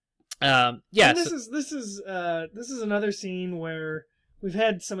 Yeah. And this is another scene where we've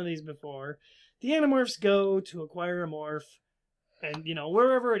had some of these before. The Animorphs go to acquire a morph, and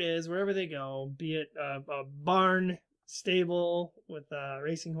wherever it is, wherever they go, be it a barn stable with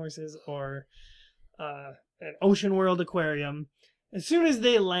racing horses or an Ocean World aquarium, as soon as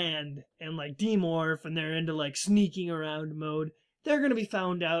they land and demorph and they're into sneaking around mode, they're gonna be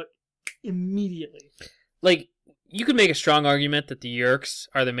found out immediately. You could make a strong argument that the Yeerks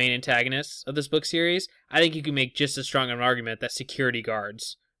are the main antagonists of this book series. I think you can make just as strong an argument that security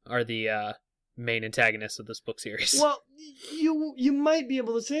guards are the main antagonists of this book series. Well, you might be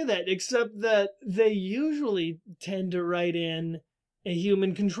able to say that, except that they usually tend to write in a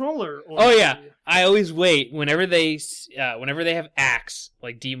human controller. Oh yeah, I always wait whenever they have acts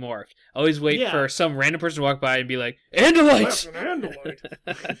demorphed. I always wait for some random person to walk by and be like, Andalite! That's an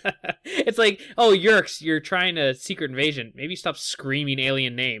Andalite. It's like, oh, Yeerks, you're trying a secret invasion. Maybe stop screaming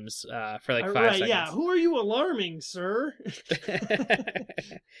alien names for 5 seconds. Yeah, who are you alarming, sir?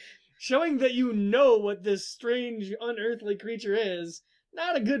 Showing that you know what this strange, unearthly creature is,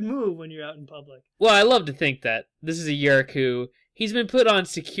 not a good move when you're out in public. Well, I love to think that this is a Yeerk who, he's been put on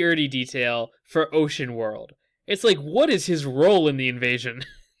security detail for Ocean World. It's like, what is his role in the invasion?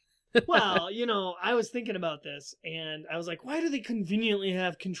 Well, I was thinking about this, and I was like, why do they conveniently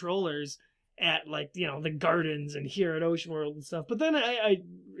have controllers at, the gardens and here at Ocean World and stuff? But then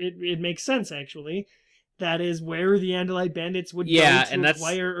it makes sense, actually. That is where the Andalite bandits would go to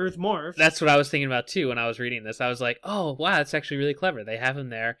acquire Earth Morph. That's what I was thinking about, too, when I was reading this. I was like, oh, wow, that's actually really clever. They have him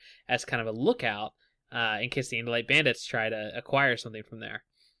there as kind of a lookout in case the Andalite bandits try to acquire something from there.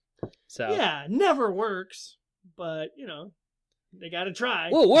 So yeah, never works, but, they gotta try.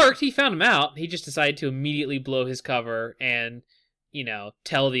 Well, it worked. He found him out. He just decided to immediately blow his cover and,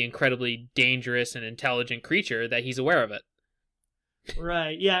 tell the incredibly dangerous and intelligent creature that he's aware of it.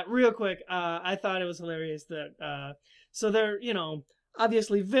 Right. Yeah, real quick, I thought it was hilarious that, so they're,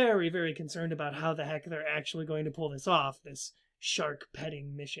 obviously very, very concerned about how the heck they're actually going to pull this off, this shark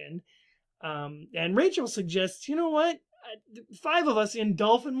petting mission. And Rachel suggests, you know what? 5 of us in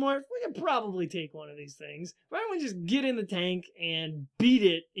Dolphin Morph, we could probably take one of these things. Why don't we just get in the tank and beat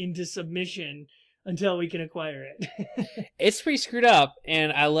it into submission until we can acquire it? It's pretty screwed up,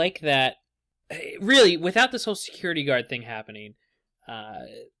 and I like that. Really, without this whole security guard thing happening,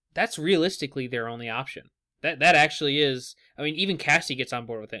 that's realistically their only option. That actually is. I mean, even Cassie gets on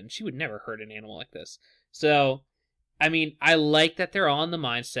board with it, and she would never hurt an animal like this. So, I mean, I like that they're all in the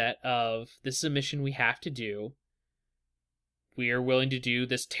mindset of, this is a mission we have to do. We are willing to do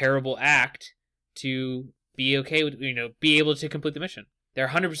this terrible act to be okay with, be able to complete the mission. They're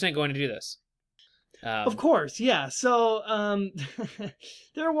 100% going to do this. Of course, yeah. So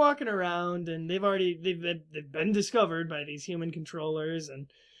they're walking around, and they've been discovered by these human controllers, and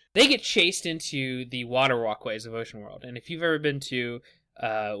they get chased into the water walkways of Ocean World. And if you've ever been to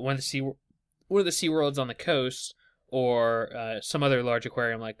one of the SeaWorlds on the coast, or some other large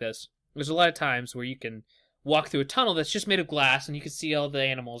aquarium like this, there's a lot of times where you can walk through a tunnel that's just made of glass, and you can see all the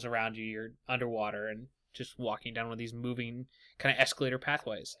animals around you. You're underwater and just walking down one of these moving kind of escalator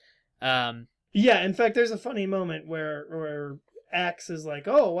pathways. Yeah, in fact, there's a funny moment where Axe is like,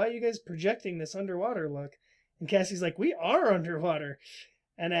 oh, why are you guys projecting this underwater look? And Cassie's like, we are underwater.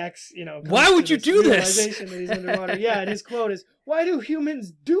 And Axe, why would you do this? That he's underwater. Yeah, and his quote is, why do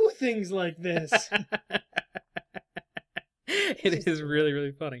humans do things like this? It is really,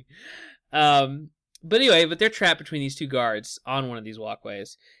 really funny. But they're trapped between these 2 guards on one of these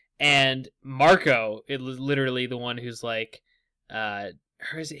walkways. And Marco is literally the one who's like,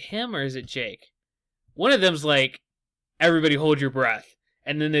 or is it him or is it Jake? One of them's like, everybody hold your breath.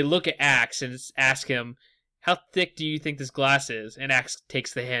 And then they look at Axe and ask him, how thick do you think this glass is? And Axe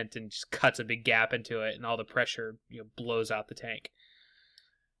takes the hint and just cuts a big gap into it, and all the pressure blows out the tank.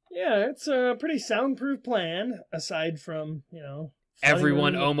 Yeah, it's a pretty soundproof plan, aside from,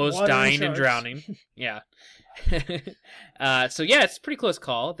 everyone almost dying and sharks. drowning. Yeah. So yeah, it's a pretty close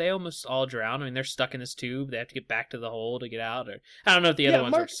call. They almost all drown. I mean, they're stuck in this tube. They have to get back to the hole to get out. Or I don't know if the other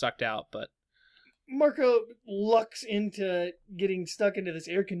ones are sucked out, but Marco lucks into getting stuck into this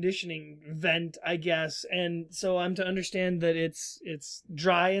air conditioning vent, I guess, and so I'm to understand that it's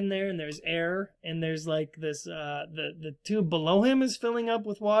dry in there and there's air and there's like this the tube below him is filling up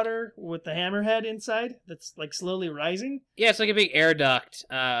with water with the hammerhead inside that's like slowly rising. Yeah, it's like a big air duct,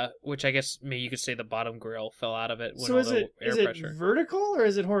 which I guess maybe you could say the bottom grill fell out of it. So is it vertical or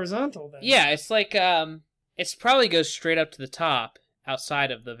is it horizontal then? Yeah, it's like it's probably goes straight up to the top. Outside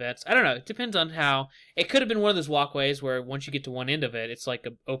of the vents. I don't know. It depends on how. It could have been one of those walkways where once you get to one end of it, it's like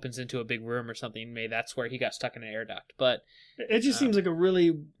opens into a big room or something. Maybe that's where he got stuck in an air duct. But it just seems like a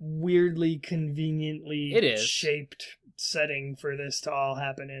really weirdly conveniently shaped setting for this to all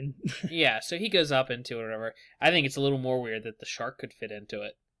happen in. Yeah, so he goes up into it or whatever. I think it's a little more weird that the shark could fit into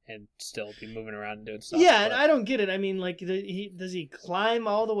it and still be moving around and doing stuff. Yeah, and I don't get it. I mean, like, does he climb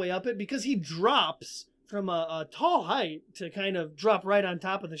all the way up it? Because he drops from a tall height to kind of drop right on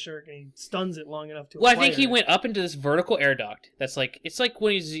top of the shark, and he stuns it long enough to. Well, I think he went up into this vertical air duct. That's like it's like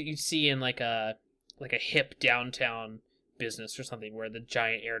what you see in like a hip downtown business or something where the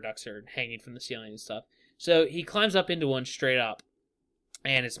giant air ducts are hanging from the ceiling and stuff. So he climbs up into one straight up,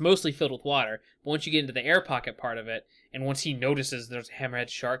 and it's mostly filled with water. But once you get into the air pocket part of it, and once he notices there's a hammerhead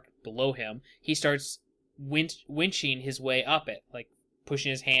shark below him, he starts winching his way up it, like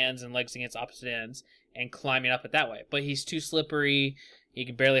pushing his hands and legs against opposite ends and climbing up it that way. But he's too slippery, he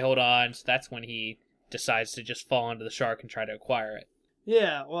can barely hold on, so that's when he decides to just fall into the shark and try to acquire it.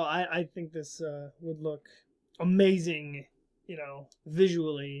 Yeah, well, I think this would look amazing,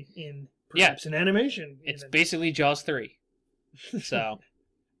 visually in perhaps an animation. It's basically Jaws 3. So,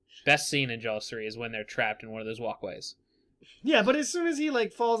 best scene in Jaws 3 is when they're trapped in one of those walkways. Yeah, but as soon as he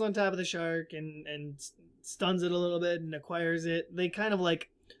falls on top of the shark and stuns it a little bit and acquires it, they kind of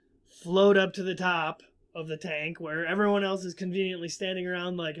float up to the top of the tank where everyone else is conveniently standing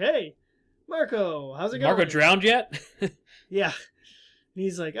around like, hey, Marco, how's it going? Marco drowned yet? Yeah. And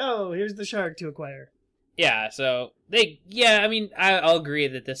he's like, oh, here's the shark to acquire. Yeah, so I'll agree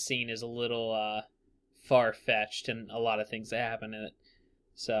that this scene is a little far-fetched and a lot of things that happen in it.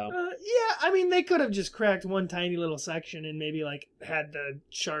 So they could have just cracked one tiny little section and maybe had the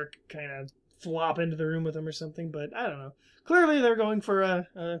shark kind of flop into the room with him or something, but I don't know. Clearly they're going for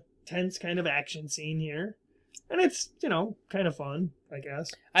a tense kind of action scene here. And it's, kind of fun, I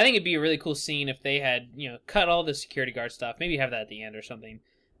guess. I think it'd be a really cool scene if they had, cut all the security guard stuff. Maybe have that at the end or something.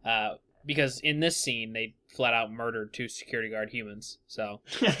 Because in this scene, they flat out murdered 2 security guard humans. So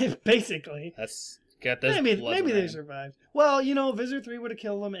basically. That's got this. Maybe they survived. Well, Visor 3 would have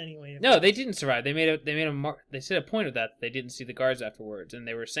killed them anyway. No, they didn't survive. They said a point of that. They didn't see the guards afterwards, and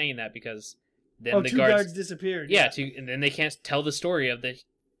they were saying that because then the 2 guards disappeared. Yeah, and then they can't tell the story of the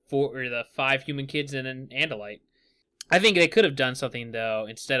 5 human kids and an Andalite. I think they could have done something though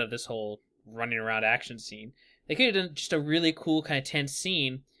instead of this whole running around action scene. They could have done just a really cool kind of tense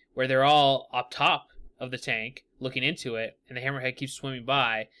scene where they're all up top of the tank looking into it, and the hammerhead keeps swimming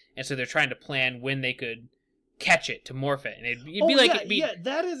by, and so they're trying to plan when they could catch it to morph it, and it'd be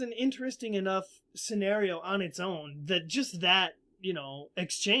that is an interesting enough scenario on its own that just that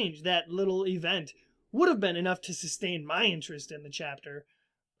exchange, that little event, would have been enough to sustain my interest in the chapter.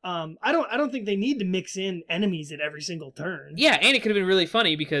 I don't think they need to mix in enemies at every single turn. Yeah, and it could have been really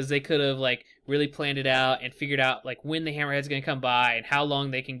funny because they could have really planned it out and figured out when the hammerhead's going to come by and how long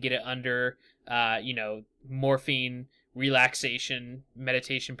they can get it under morphine relaxation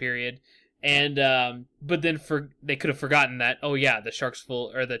meditation period. And but then they could have forgotten that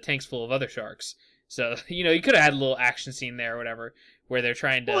the tank's full of other sharks. So you could have had a little action scene there or whatever where they're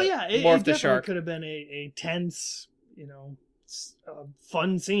trying to morph the shark. It could have been a tense,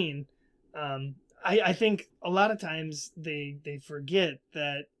 fun scene. I think a lot of times they forget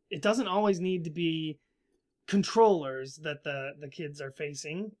that it doesn't always need to be controllers that the kids are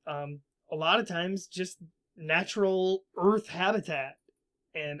facing. A lot of times just natural Earth habitat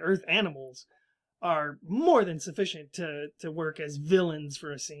and Earth animals are more than sufficient to work as villains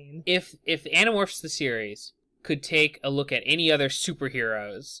for a scene. If Animorphs the series could take a look at any other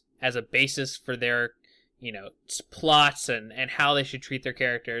superheroes as a basis for their plots and how they should treat their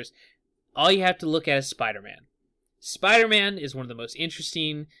characters, all you have to look at is Spider-Man. Spider-Man is one of the most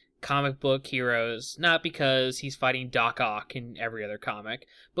interesting comic book heroes, not because he's fighting Doc Ock in every other comic,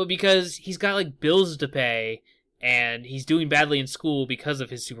 but because he's got like bills to pay and he's doing badly in school because of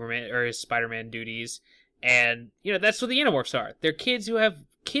his Superman or his Spider-Man duties. And, you know, that's what the Animorphs are. They're kids who have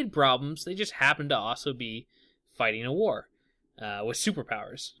kid problems. They just happen to also be fighting a war with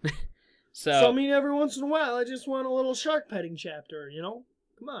superpowers. So, I mean, every once in a while, I just want a little shark petting chapter, you know?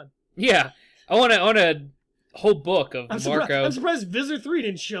 Come on. Yeah. I want a whole book of Marco. I'm surprised Visor 3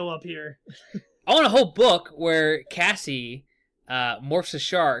 didn't show up here. I want a whole book where Cassie morphs a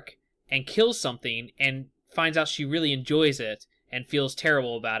shark and kills something and finds out she really enjoys it and feels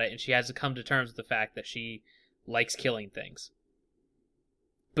terrible about it, and she has to come to terms with the fact that she likes killing things.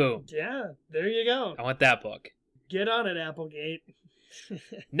 Boom. Yeah, there you go. I want that book. Get on it, Applegate.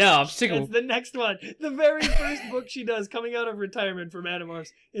 No, I'm sick of That's the next one. The very first book she does coming out of retirement from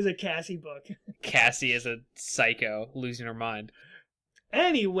Animorphs is a Cassie book. Cassie is a psycho losing her mind.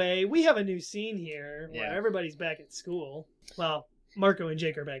 Anyway, we have a new scene here where Yeah. everybody's back at school. Well, Marco and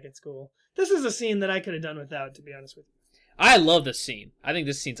Jake are back at school. This is a scene that I could have done without, to be honest with you. I love this scene. I think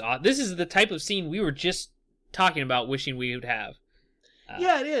this scene's awesome. This is the type of scene we were just talking about wishing we would have.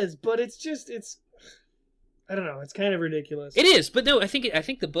 Yeah, it is, but it's I don't know, it's kind of ridiculous. It is, but no, I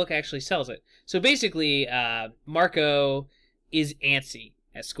think the book actually sells it. So basically, Marco is antsy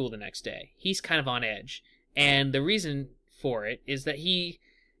at school the next day. He's kind of on edge, and the reason for it is that he's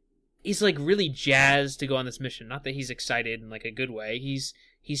like really jazzed to go on this mission. Not that he's excited in like a good way.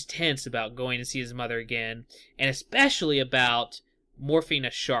 He's tense about going to see his mother again, and especially about morphing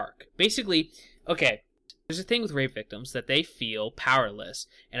a shark. Basically, okay, there's a thing with rape victims that they feel powerless,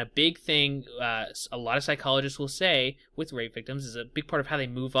 and a big thing a lot of psychologists will say with rape victims is a big part of how they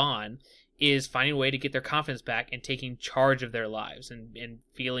move on is finding a way to get their confidence back and taking charge of their lives and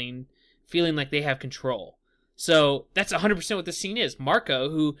feeling like they have control. So that's 100% what this scene is. Marco,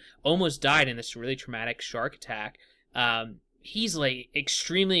 who almost died in this really traumatic shark attack, he's like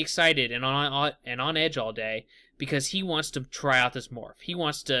extremely excited and on edge all day because he wants to try out this morph. He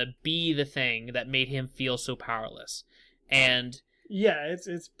wants to be the thing that made him feel so powerless. And yeah,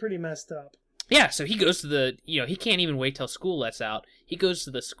 it's pretty messed up. Yeah, so he goes to he can't even wait till school lets out. He goes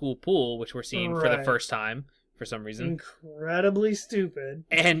to the school pool, which we're seeing for the first time for some reason. Incredibly stupid.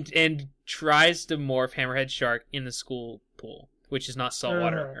 And tries to morph Hammerhead Shark in the school pool, which is not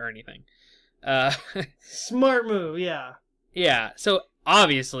saltwater or anything. Smart move, yeah. Yeah, so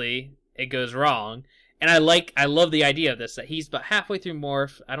obviously it goes wrong, and I love the idea of this, that he's about halfway through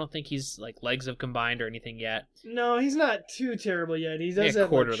morph. I don't think he's like legs have combined or anything yet. No, he's not too terrible yet. He does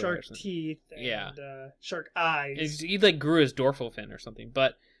have like shark teeth and shark eyes. He like grew his dorsal fin or something,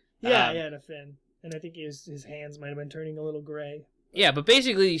 but yeah, and a fin, and I think his hands might have been turning a little gray. Yeah, but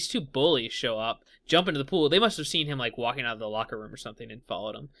basically these two bullies show up, jump into the pool. They must have seen him like walking out of the locker room or something and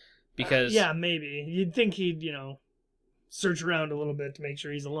followed him, because yeah, maybe you'd think he'd search around a little bit to make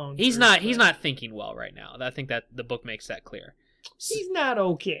sure he's alone. He's not thinking well right now. I think that the book makes that clear. He's not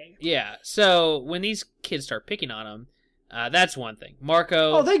okay. Yeah, so when these kids start picking on him, that's one thing.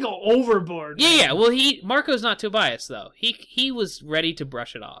 Marco... Oh, they go overboard. Yeah, well, Marco's not Tobias, though. He was ready to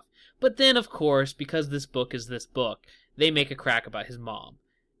brush it off. But then, of course, because this book is this book, they make a crack about his mom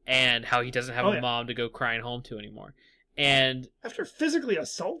and how he doesn't have a mom to go crying home to anymore. And... after physically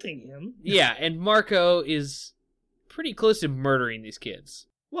assaulting him. Yeah, and Marco is pretty close to murdering these kids.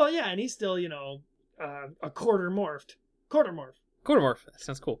 Well, yeah, and he's still, a quarter morphed. Quarter morph. That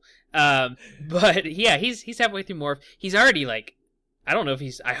sounds cool. But yeah, he's halfway through morph. He's already like, I don't know if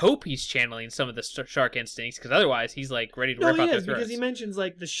I hope he's channeling some of the shark instincts, because otherwise he's like ready to rip out their throats. Because he mentions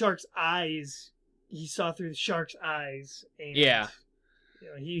like the shark's eyes. He saw through the shark's eyes. And, yeah.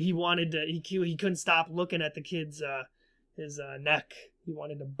 He wanted to. He couldn't stop looking at the kid's his neck. He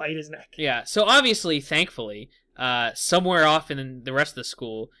wanted to bite his neck. Yeah. So obviously, thankfully, somewhere off in the rest of the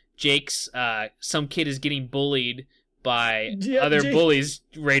school, Jake's some kid is getting bullied by other bullies.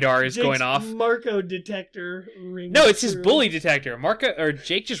 Radar is Jake's going off. Marco detector rings. No, it's his bully detector.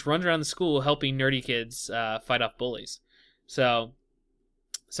 Jake just runs around the school helping nerdy kids fight off bullies. So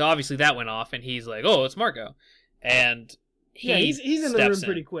obviously that went off, and he's like, "Oh, it's Marco," and he's in the room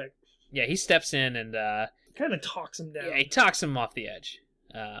pretty quick. Yeah, he steps in and kind of talks him down. Yeah, he talks him off the edge.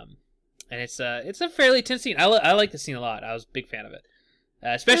 And it's a fairly tense scene. I like the scene a lot. I was a big fan of it.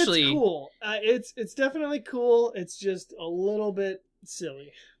 Especially, it's cool. It's definitely cool. It's just a little bit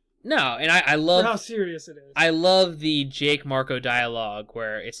silly. No, and I love how serious it is. I love the Jake Marco dialogue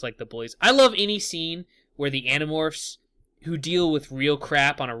where it's like the bullies. I love any scene where the Animorphs who deal with real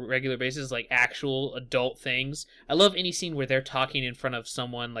crap on a regular basis, like actual adult things. I love any scene where they're talking in front of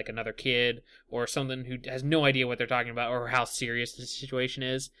someone, like another kid, or someone who has no idea what they're talking about, or how serious the situation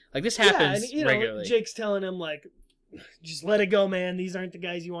is. Like, this happens regularly. Jake's telling him, like, just let it go, man. These aren't the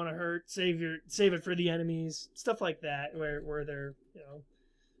guys you want to hurt. Save it for the enemies. Stuff like that, where they're,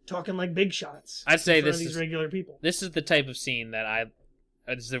 talking like big shots. I'd say this is regular people. This is the type of scene that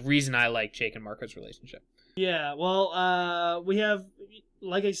it's the reason I like Jake and Marco's relationship. Yeah, well, we have,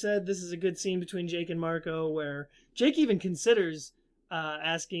 like I said, this is a good scene between Jake and Marco, where Jake even considers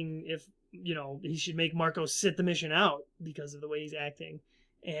asking if, he should make Marco sit the mission out because of the way he's acting.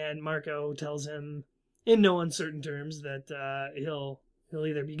 And Marco tells him, in no uncertain terms, that he'll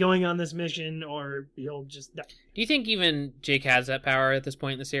either be going on this mission or he'll just die. Do you think even Jake has that power at this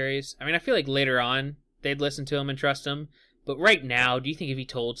point in the series? I mean, I feel like later on they'd listen to him and trust him. But right now, do you think if he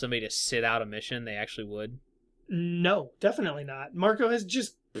told somebody to sit out a mission, they actually would? No, definitely not. Marco has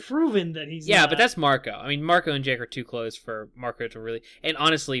just proven that he's Yeah, not. but that's Marco. I mean, Marco and Jake are too close for Marco to really... And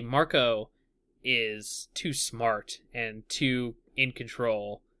honestly, Marco is too smart and too in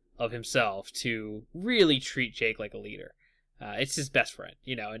control of himself to really treat Jake like a leader. It's his best friend,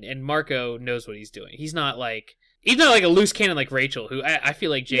 and Marco knows what he's doing. He's not like a loose cannon like Rachel, who I feel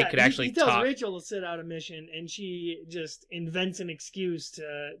like Jake could actually he tells talk. Rachel to sit out a mission, and she just invents an excuse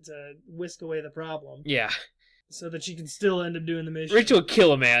to whisk away the problem. Yeah. So that she can still end up doing the mission. Rachel would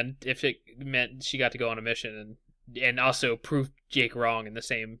kill a man if it meant she got to go on a mission and also prove Jake wrong in the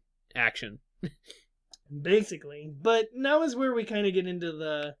same action. Basically. But now is where we kind of get into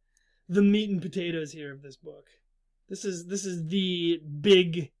the meat and potatoes here of this book. This is the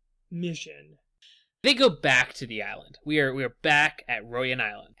big mission. They go back to the island. We are back at Royan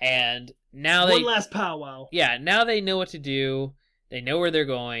Island, and now one last powwow. Yeah, now they know what to do. They know where they're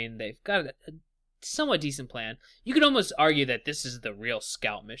going. They've got a somewhat decent plan. You could almost argue that this is the real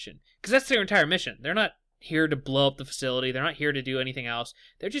scout mission, because that's their entire mission. They're not here to blow up the facility. They're not here to do anything else.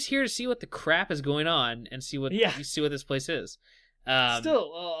 They're just here to see what the crap is going on and see what this place is.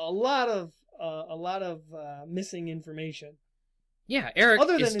 Still, a lot of missing information. Yeah, Eric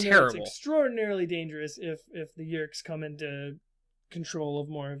is terrible. It's extraordinarily dangerous if the Yeerks come into control of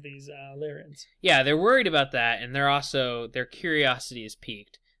more of these Lyrans. Yeah, they're worried about that, and their curiosity is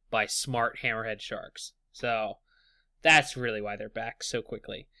piqued by smart hammerhead sharks. So that's really why they're back so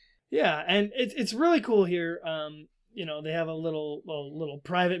quickly. Yeah, and it's really cool here. They have a little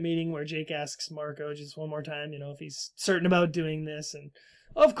private meeting where Jake asks Marco just one more time, if he's certain about doing this, and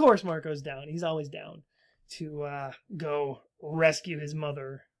of course Marco's down. He's always down to go rescue his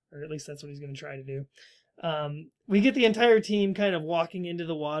mother, or at least that's what he's going to try to do. We get the entire team kind of walking into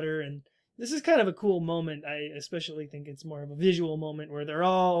the water, and this is kind of a cool moment. I especially think it's more of a visual moment where they're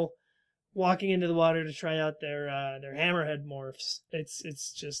all walking into the water to try out their hammerhead morphs.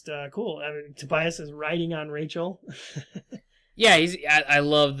 It's just cool. I mean, Tobias is riding on Rachel. Yeah, I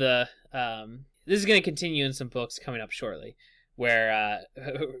love the. This is going to continue in some books coming up shortly, where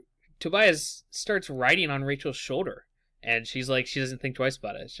Tobias starts riding on Rachel's shoulder, and she's like, she doesn't think twice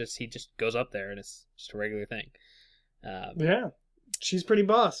about it. It's just he just goes up there, and it's just a regular thing. Yeah, she's pretty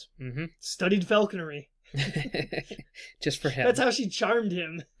boss. Mm-hmm. Studied falconry. Just for him. That's how she charmed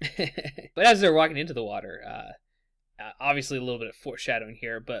him. But as they're walking into the water, obviously a little bit of foreshadowing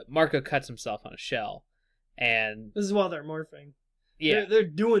here, but Marco cuts himself on a shell, and this is while they're morphing. Yeah, they're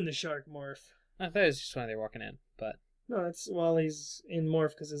doing the shark morph. I thought it was just when they were walking in, but no, it's while he's in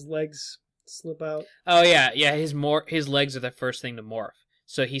morph because his legs slip out. Oh yeah. His legs are the first thing to morph,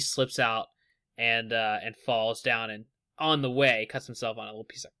 so he slips out and falls down, and on the way cuts himself on a little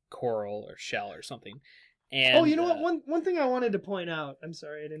piece of coral or shell or something. And you know what? One thing I wanted to point out. I'm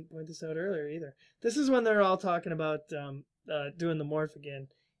sorry I didn't point this out earlier either. This is when they're all talking about doing the morph again,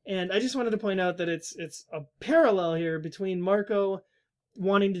 and I just wanted to point out that it's a parallel here between Marco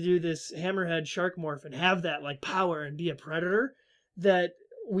wanting to do this hammerhead shark morph and have that like power and be a predator that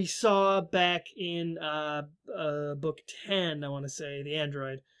we saw back in book 10, I want to say, the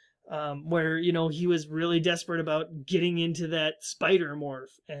android, where he was really desperate about getting into that spider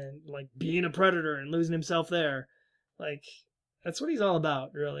morph and like being a predator and losing himself there. Like that's what he's all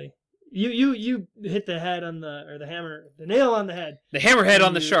about, really. You hit the head on the nail on the head. The hammerhead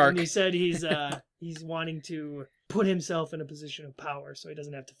on the shark. And you said he's wanting to put himself in a position of power so he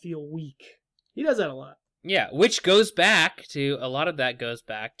doesn't have to feel weak. He does that a lot. Yeah, which goes back to, a lot of that goes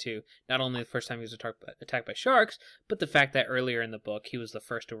back to not only the first time he was attacked by sharks, but the fact that earlier in the book he was the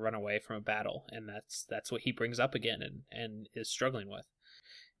first to run away from a battle, and that's what he brings up again and is struggling with.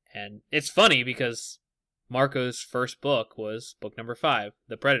 And it's funny because Marco's first book was book number 5,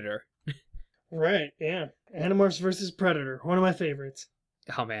 The Predator. Right, yeah. Animorphs versus Predator, one of my favorites.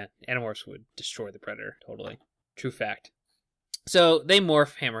 Oh man, Animorphs would destroy the Predator, totally. True fact. So they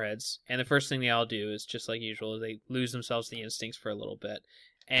morph Hammerheads, and the first thing they all do is, just like usual, they lose themselves the instincts for a little bit.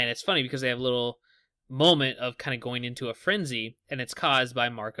 And it's funny because they have a little moment of kind of going into a frenzy, and it's caused by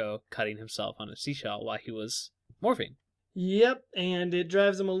Marco cutting himself on a seashell while he was morphing. Yep, and it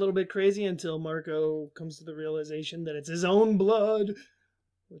drives him a little bit crazy until Marco comes to the realization that it's his own blood,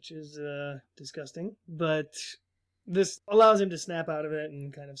 which is disgusting. But this allows him to snap out of it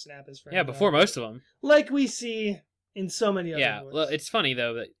and kind of snap his friend. Yeah, before most of them. Like we see in so many other books. Well, it's funny,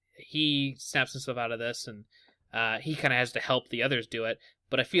 though, that he snaps himself out of this, and he kind of has to help the others do it.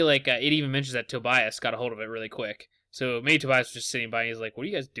 But I feel like it even mentions that Tobias got a hold of it really quick. So maybe Tobias was just sitting by and he's like, what are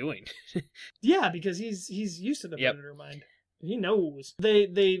you guys doing? Yeah, because he's used to the Predator mind. He knows.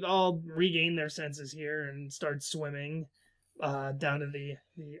 They all regain their senses here and start swimming down to the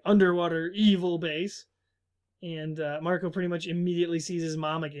underwater evil base. And Marco pretty much immediately sees his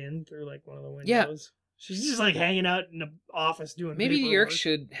mom again through like one of the windows. Yeah. She's just like hanging out in the office doing Maybe paperwork. Yerk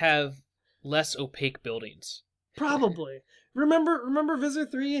should have less opaque buildings. Probably. Remember Visor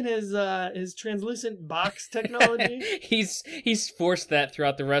 3 and his translucent box technology? He's forced that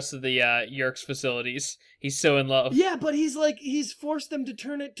throughout the rest of the Yerk's facilities. He's so in love. Yeah, but he's forced them to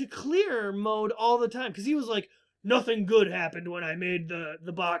turn it to clear mode all the time because he was like, nothing good happened when I made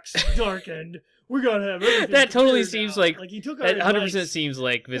the box darkened. We're gonna have everything. That totally cleared seems now. like he took that. our 100% advice. seems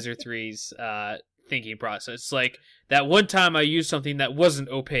like Visor 3's thinking process. It's like that one time I used something that wasn't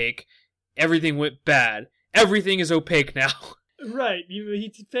opaque, everything went bad. Everything is opaque now. Right.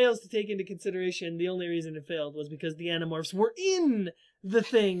 He fails to take into consideration the only reason it failed was because the Animorphs were in the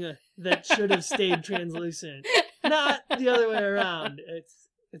thing that should have stayed translucent, not the other way around.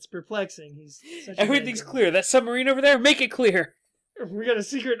 It's perplexing. He's such a Everything's bad guy. clear. That submarine over there, make it clear. We got a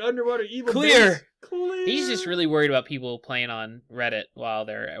secret underwater evil Clear. base. Clear. He's just really worried about people playing on Reddit while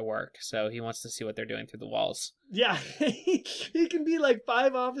they're at work, so he wants to see what they're doing through the walls. Yeah, he can be like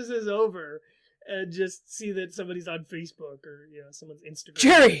 5 offices over and just see that somebody's on Facebook or someone's Instagram.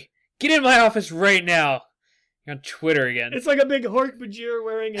 Jerry, get in my office right now. You're on Twitter again. It's like a big Hork-Bajir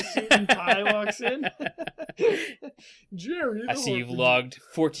wearing a suit and tie walks in. Jerry, I see you've logged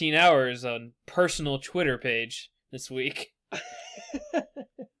 14 hours on personal Twitter page this week.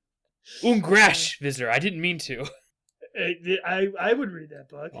 Ungrash, Visor. I didn't mean to. I would read that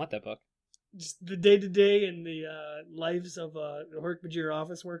book. I want that book. Just the day-to-day and the lives of Hork-Bajir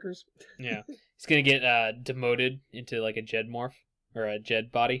office workers. Yeah. He's going to get demoted into like a Jed morph or a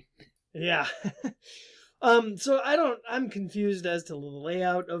Jed body. Yeah. So I'm confused as to the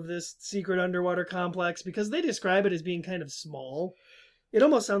layout of this secret underwater complex because they describe it as being kind of small. It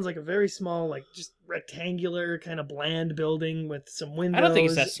almost sounds like a very small, like just rectangular kind of bland building with some windows. I don't think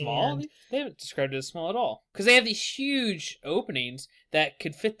it's that small. and- They haven't described it as small at all. Because they have these huge openings that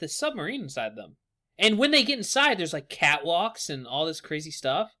could fit the submarine inside them. And when they get inside, there's like catwalks and all this crazy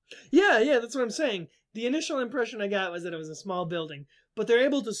stuff. Yeah, that's what I'm saying. The initial impression I got was that it was a small building, but they're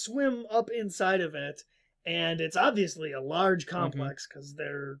able to swim up inside of it, and it's obviously a large complex because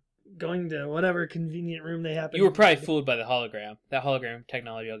they're going to whatever convenient room they happen You were to probably find. fooled by the hologram. That hologram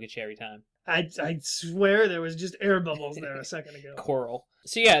technology will get you every time. I swear there was just air bubbles there a second ago. Coral.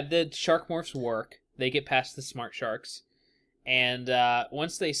 So yeah, the shark morphs work. They get past the smart sharks. And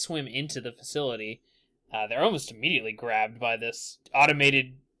once they swim into the facility, they're almost immediately grabbed by this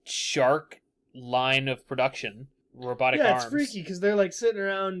automated shark line of production. Robotic arms. It's freaky because they're like sitting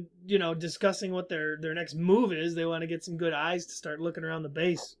around, discussing what their next move is. They want to get some good eyes to start looking around the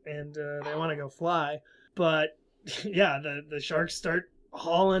base, and they want to go fly. But yeah, the sharks start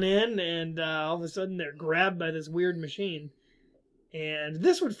hauling in, and all of a sudden they're grabbed by this weird machine. And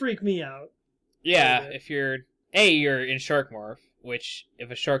this would freak me out. Yeah, if you're in shark morph, which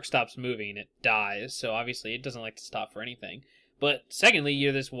if a shark stops moving, it dies. So obviously it doesn't like to stop for anything. But secondly,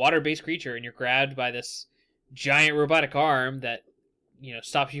 you're this water-based creature, and you're grabbed by this giant robotic arm that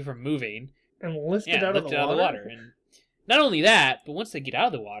stops you from moving. And lifted out of the water. And not only that, but once they get out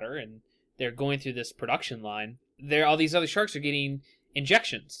of the water and they're going through this production line, all these other sharks are getting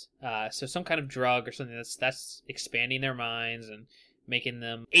injections. So some kind of drug or something that's expanding their minds and making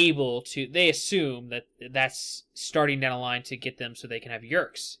them able to. They assume that that's starting down a line to get them so they can have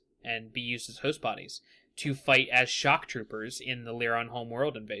Yerks and be used as host bodies to fight as shock troopers in the Lyron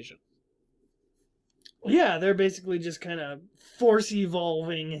homeworld invasion. Yeah, they're basically just kind of force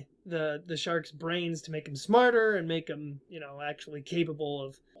evolving the shark's brains to make them smarter and make them, actually capable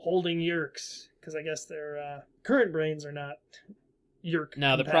of holding Yerks. Because I guess their current brains are not Yerk.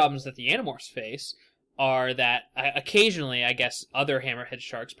 Now, the compatible. problems that the Animorphs face are that occasionally, I guess, other hammerhead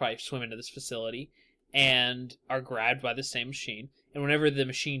sharks probably swim into this facility and are grabbed by the same machine. And whenever the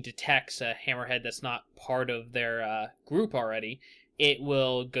machine detects a hammerhead that's not part of their group already, it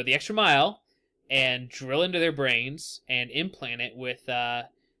will go the extra mile and drill into their brains and implant it with a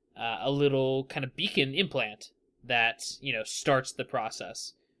little kind of beacon implant that, starts the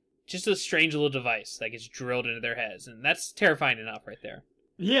process. Just a strange little device that gets drilled into their heads, and that's terrifying enough right there.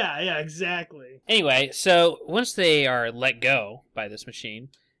 Yeah, exactly. Anyway, so once they are let go by this machine,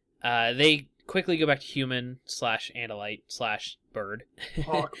 they quickly go back to human/andalite/bird.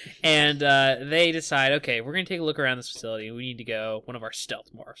 Hawk. And they decide, okay, we're going to take a look around this facility. We need to go one of our stealth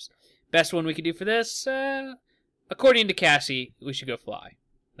morphs. Best one we could do for this, according to Cassie, we should go fly.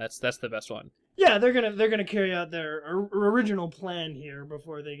 That's the best one. Yeah, they're gonna carry out their original plan here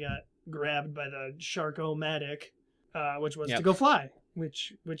before they got grabbed by the Shark-O-Matic, which was to go fly.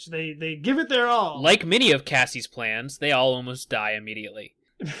 Which they give it their all. Like many of Cassie's plans, they all almost die immediately.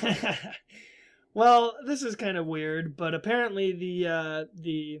 Well, this is kind of weird, but apparently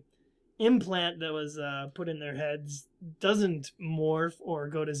the implant that was put in their heads doesn't morph or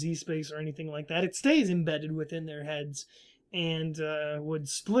go to Z-space or anything like that. It stays embedded within their heads and would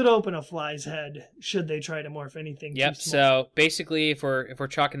split open a fly's head should they try to morph anything. Yep. So basically, if we're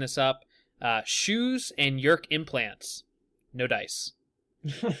chalking this up, shoes and Yerk implants, no dice.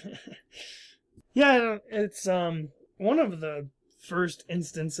 Yeah, it's one of the first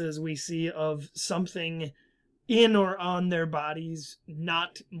instances we see of something in or on their bodies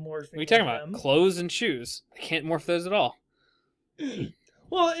not morphing. What are you talking them. about? Clothes and shoes. They can't morph those at all.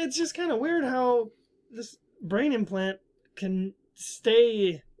 Well, it's just kind of weird how this brain implant can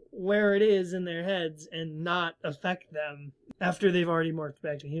stay where it is in their heads and not affect them after they've already morphed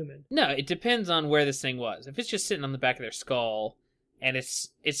back to human. No, it depends on where this thing was. If it's just sitting on the back of their skull and it's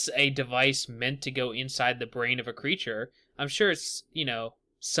a device meant to go inside the brain of a creature, I'm sure it's,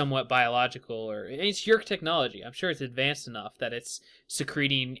 somewhat biological, or it's Yerk technology. I'm sure it's advanced enough that it's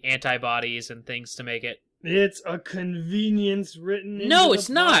secreting antibodies and things to make it. It's a convenience written into No, the it's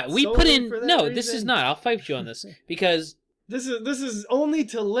not. plot We put solely in for that no. reason. This is not. I'll fight you on this because This is only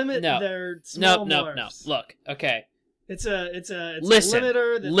to limit their small no. morphs. Look, okay. It's a Listen,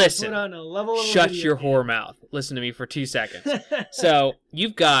 limiter that listen. they put on a level of Shut a your video whore mouth. Listen to me for 2 seconds. So,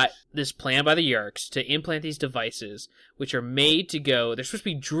 you've got this plan by the Yerks to implant these devices, which are made to go, they're supposed to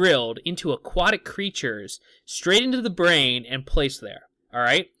be drilled into aquatic creatures, straight into the brain, and placed there.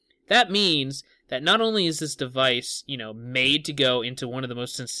 Alright? That means that not only is this device, made to go into one of the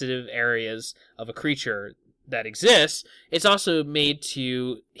most sensitive areas of a creature that exists, it's also made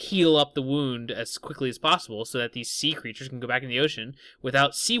to heal up the wound as quickly as possible so that these sea creatures can go back in the ocean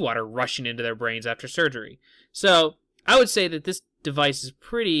without seawater rushing into their brains after surgery. So, I would say that this device is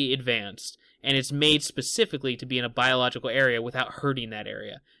pretty advanced, and it's made specifically to be in a biological area without hurting that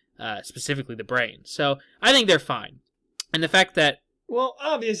area, specifically the brain. So, I think they're fine. And the fact that... Well,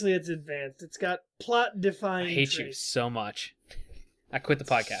 obviously it's advanced. It's got plot-defining I hate traits. you so much. I quit the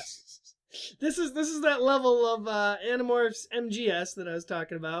podcast. This is that level of Animorphs MGS that I was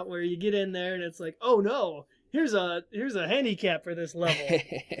talking about, where you get in there and it's like, oh no, here's a handicap for this level.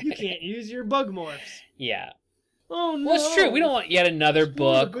 You can't use your bug morphs. Yeah. Oh no. Well, it's true. We don't want yet another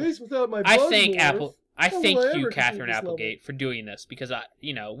book. Without my I bug thank morph. I How thank will I you, ever Catherine complete this Applegate, for doing this because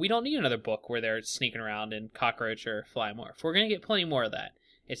we don't need another book where they're sneaking around in cockroach or fly morph. We're gonna get plenty more of that.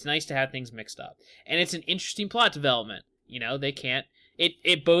 It's nice to have things mixed up, and it's an interesting plot development. They can't.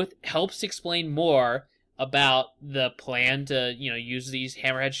 It both helps explain more about the plan to use these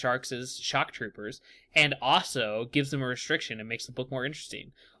hammerhead sharks as shock troopers, and also gives them a restriction and makes the book more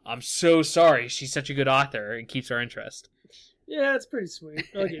interesting. I'm so sorry she's such a good author and keeps our interest. Yeah, it's pretty sweet.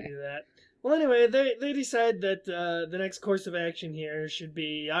 I'll give you that. Well, anyway, they decide that the next course of action here should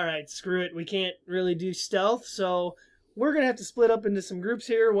be, all right, screw it, we can't really do stealth, so we're going to have to split up into some groups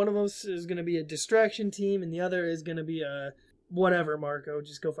here. One of us is going to be a distraction team, and the other is going to be a whatever, Marco,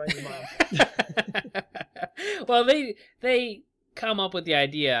 just go find your mom. Well, they come up with the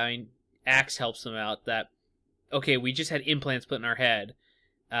idea, Axe helps them out, that, okay, we just had implants put in our head.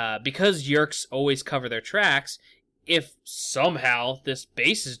 Because Yerks always cover their tracks, if somehow this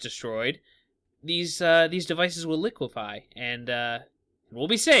base is destroyed, these devices will liquefy, and we'll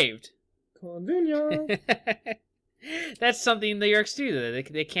be saved. Convenient. That's something the Yerks do.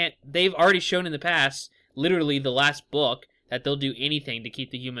 They can't. They've already shown in the past, literally the last book, that they'll do anything to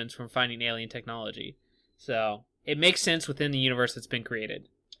keep the humans from finding alien technology. So it makes sense within the universe that's been created,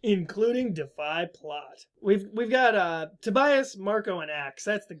 including defy plot. We've got Tobias, Marco, and Axe.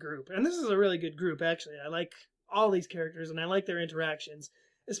 That's the group, and this is a really good group actually. I like all these characters, and I like their interactions.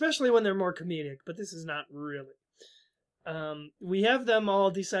 especially when they're more comedic, but this is not really. We have them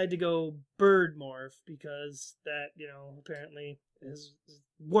all decide to go bird morph because that, apparently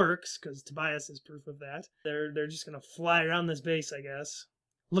works, because Tobias is proof of that. They're just gonna fly around this base, I guess,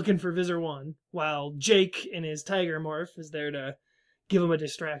 looking for Visser 1, while Jake in his tiger morph is there to give him a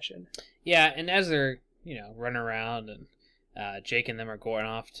distraction. Yeah, and as they're, running around and Jake and them are going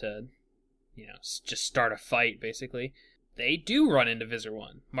off to, just start a fight, basically, they do run into Visser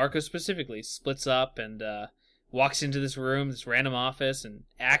 1. Marco specifically splits up and walks into this room, this random office, and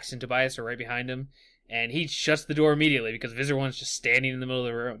Axe and Tobias are right behind him, and he shuts the door immediately because Visser 1's just standing in the middle of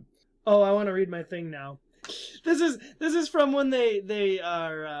the room. Oh, I want to read my thing now. This is from when they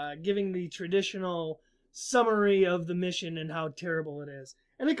are giving the traditional summary of the mission and how terrible it is.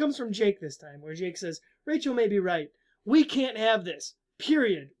 And it comes from Jake this time, where Jake says, Rachel may be right. We can't have this.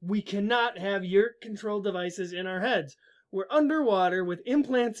 Period. We cannot have Yeerk control devices in our heads. We're underwater with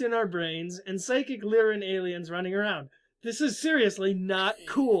implants in our brains and psychic Lyran aliens running around. This is seriously not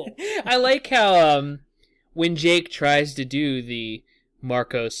cool. I like how when Jake tries to do the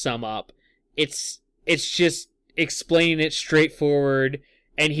Marco sum up, it's just explaining it straightforward,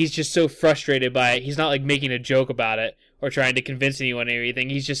 and he's just so frustrated by it. He's not like making a joke about it or trying to convince anyone or anything.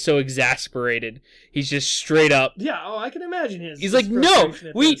 He's just so exasperated. He's just straight up. Yeah, I can imagine his. He's like, no,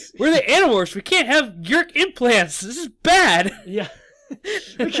 we're the Animorphs. We can't have Yeerk implants. This is bad. Yeah.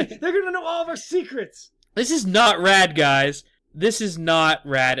 They're going to know all of our secrets. This is not rad, guys. This is not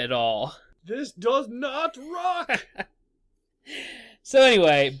rad at all. This does not rock. So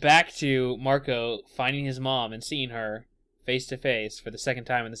anyway, back to Marco finding his mom and seeing her face to face for the second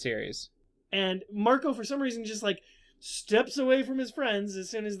time in the series. And Marco, for some reason, just steps away from his friends as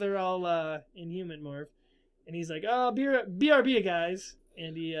soon as they're all in human morph. And he's like, oh, BRB, guys.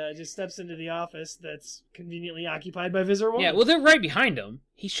 And he just steps into the office that's conveniently occupied by Visser 1. Yeah, well, they're right behind him.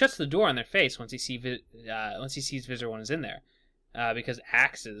 He shuts the door on their face once he sees Visser 1 is in there. Because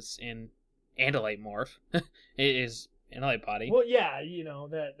Axe is in Andalite morph. It is Andalite body. Well, yeah,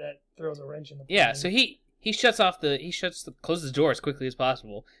 that throws a wrench in the plan. Yeah, so he closes the door as quickly as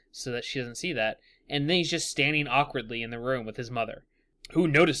possible so that she doesn't see that. And then he's just standing awkwardly in the room with his mother, who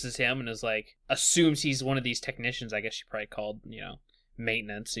notices him and is like, assumes he's one of these technicians, I guess she probably called,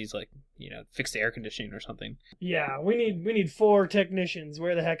 maintenance. He's like, fix the air conditioning or something. Yeah, we need 4 technicians.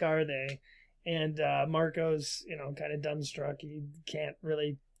 Where the heck are they? And Marco's, kind of dumbstruck. He can't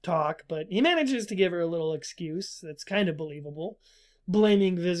really talk, but he manages to give her a little excuse that's kind of believable.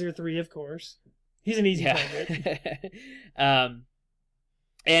 Blaming Visser 3, of course. He's an easy target.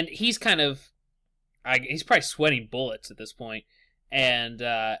 And he's kind of... he's probably sweating bullets at this point, and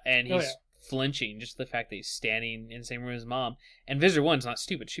he's flinching just the fact that he's standing in the same room as his mom. And Visser 1's not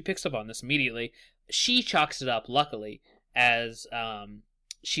stupid; she picks up on this immediately. She chalks it up, luckily, as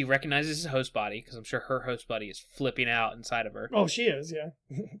she recognizes his host body, because I'm sure her host body is flipping out inside of her. Oh, she is, yeah.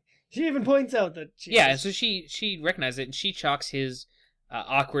 She even points out that she and so she recognizes it, and she chalks his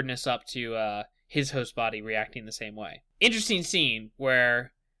awkwardness up to his host body reacting the same way. Interesting scene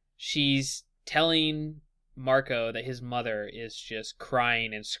where she's telling Marco that his mother is just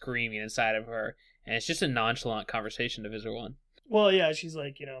crying and screaming inside of her, and it's just a nonchalant conversation to Visser 1. Well, yeah, she's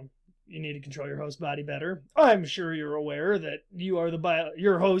like, you need to control your host body better. I'm sure you're aware that you are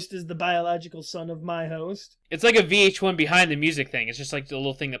your host is the biological son of my host. It's like a VH1 behind the music thing. It's just like the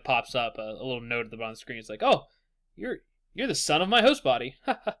little thing that pops up, a little note at the bottom of the screen. It's like, oh, you're the son of my host body.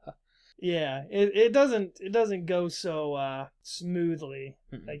 Yeah, it doesn't go so smoothly,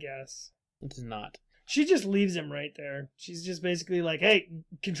 I guess. It does not. She just leaves him right there. She's just basically like, hey,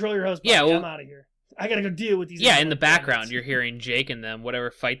 control your host body. Yeah, well, I'm out of here. I gotta go deal with these. Yeah, in the background, you're hearing Jake and them, whatever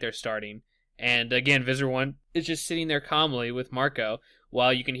fight they're starting. And again, Visser 1 is just sitting there calmly with Marco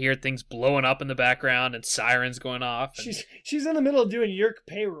while you can hear things blowing up in the background and sirens going off. And... She's in the middle of doing Yeerk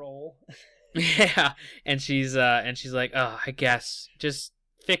payroll. Yeah, and she's like, oh, I guess just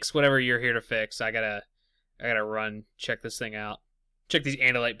fix whatever you're here to fix. I gotta run, check this thing out, check these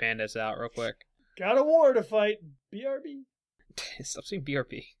Andalite bandits out real quick. Got a war to fight. BRB. Stop saying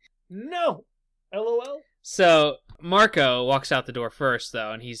BRB. No. LOL. So Marco walks out the door first,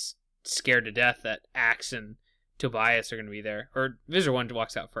 though, and he's scared to death that Axe and Tobias are going to be there. Or Visser 1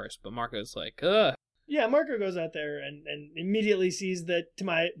 walks out first, but Marco's like, ugh. Yeah, Marco goes out there and immediately sees that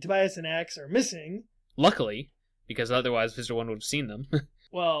Tobias and Axe are missing. Luckily, because otherwise Visser 1 would have seen them.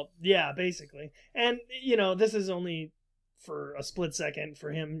 Well, yeah, basically. And, this is only for a split second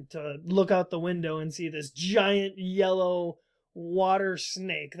for him to look out the window and see this giant yellow water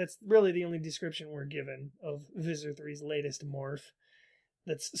snake. That's really the only description we're given of Visser 3's latest morph.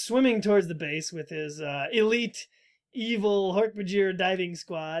 That's swimming towards the base with his elite evil Hork-Bajir diving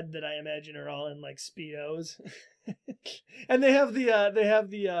squad that I imagine are all in like Speedos. And they have the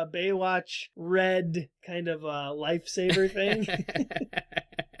Baywatch red kind of lifesaver thing.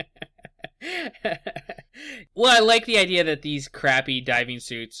 Well, I like the idea that these crappy diving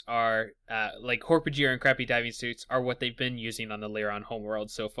suits are, like Hork-Bajir and crappy diving suits are what they've been using on the Lyron homeworld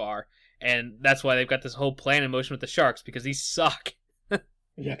so far. And that's why they've got this whole plan in motion with the sharks, because these suck.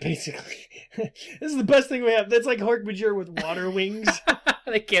 Yeah, basically. This is the best thing we have. That's like Hork-Bajir with water wings.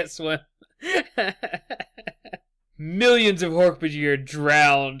 They can't swim. Millions of Hork-Bajir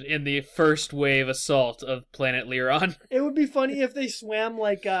drowned in the first wave assault of planet Lyron. It would be funny if they swam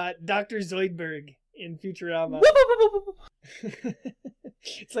like Dr. Zoidberg in Futurama.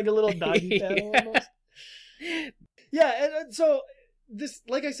 It's like a little doggy paddle almost. Yeah, and so this,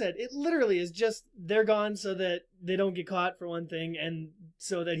 like I said, it literally is just they're gone so that they don't get caught for one thing, and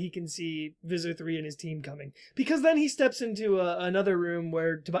so that he can see Visser 3 and his team coming. Because then he steps into another room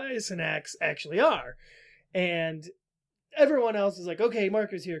where Tobias and Axe actually are. And everyone else is like, okay,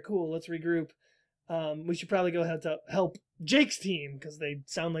 Marco's here, cool, let's regroup. We should probably go ahead to help Jake's team, because they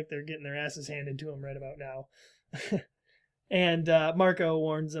sound like they're getting their asses handed to them right about now. And Marco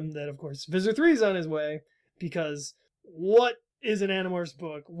warns them that, of course, Visser 3's on his way, because what is an Animorphs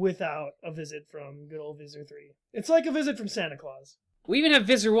book without a visit from good old Visser 3? It's like a visit from Santa Claus. We even have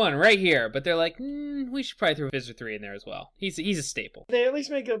Visser 1 right here, but they're like, we should probably throw Visser 3 in there as well. He's a staple. They at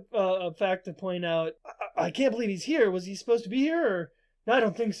least make a fact to point out, I can't believe he's here. Was he supposed to be here? Or... No, I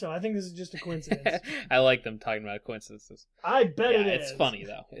don't think so. I think this is just a coincidence. I like them talking about coincidences. I bet it is. It's funny,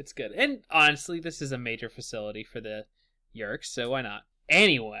 though. It's good. And honestly, this is a major facility for the Yeerks, so why not?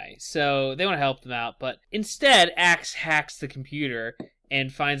 Anyway, so they want to help them out, but instead, Axe hacks the computer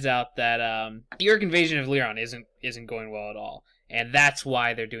and finds out that the Yeerk invasion of Lyron isn't going well at all. And that's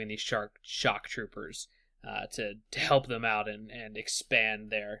why they're doing these shock troopers, to help them out and expand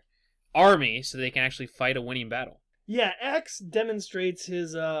their army so they can actually fight a winning battle. Yeah, Axe demonstrates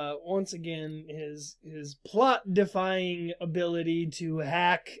his once again his plot-defying ability to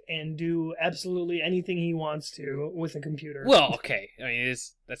hack and do absolutely anything he wants to with a computer. Well, okay, I mean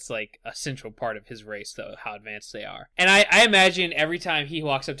that's like a central part of his race, though, how advanced they are. And I imagine every time he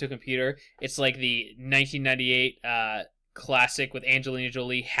walks up to a computer, it's like the 1998 classic with Angelina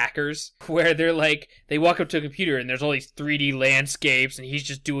Jolie, Hackers, where they walk up to a computer and there's all these 3D landscapes and he's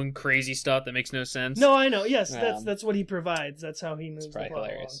just doing crazy stuff that makes no sense. No, I know. Yes, that's what he provides. That's how he moves the plot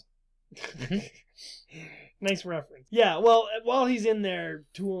hilarious. along. Nice reference. Yeah, well, while he's in there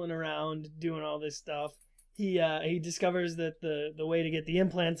tooling around doing all this stuff, he discovers that the way to get the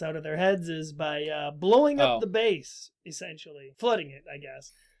implants out of their heads is by blowing up the base, essentially. Flooding it, I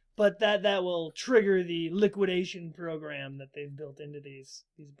guess. But that will trigger the liquidation program that they've built into these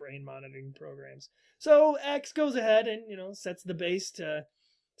brain monitoring programs. So Axe goes ahead and, sets the base to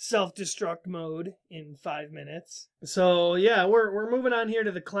self-destruct mode in 5 minutes. So yeah, we're moving on here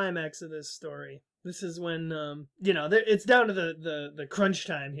to the climax of this story. This is when, it's down to the crunch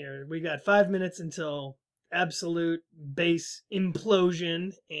time here. We got 5 minutes until absolute base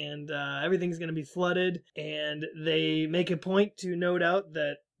implosion, and everything's going to be flooded. And they make a point to note out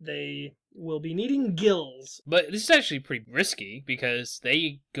that they will be needing gills. But this is actually pretty risky because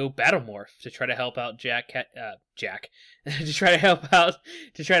they go battle morph to try to help out Jack to try to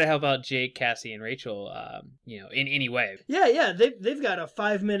help out Jake, Cassie, and Rachel in any way. Yeah, they've got a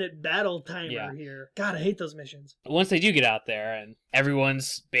 5-minute battle timer here. God, I hate those missions. Once they do get out there and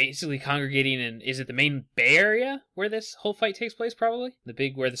everyone's basically congregating in, is it the main Bay Area where this whole fight takes place, probably? The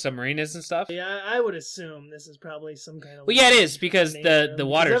big, where the submarine is and stuff? Yeah, I would assume this is probably some kind of... Well, yeah, it is, because the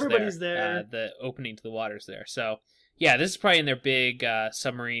water's everybody's there. The opening to the water's there, so... Yeah, this is probably in their big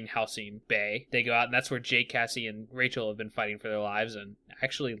submarine housing bay. They go out, and that's where Jake, Cassie, and Rachel have been fighting for their lives and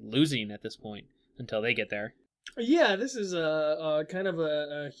actually losing at this point until they get there. Yeah, this is a kind of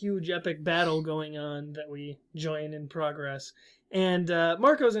a huge epic battle going on that we join in progress. And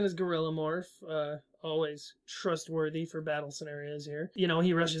Marco's in his gorilla morph, always trustworthy for battle scenarios here.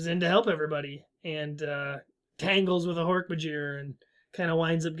 He rushes in to help everybody and tangles with a Hork-Bajir and kind of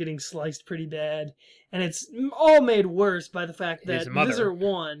winds up getting sliced pretty bad. And it's all made worse by the fact that Visser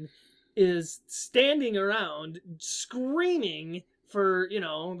 1 is standing around screaming for, the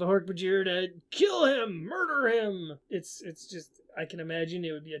Hork-Bajir to kill him, murder him. It's just, I can imagine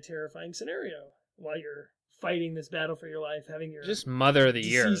it would be a terrifying scenario while you're fighting this battle for your life, having your just mother of the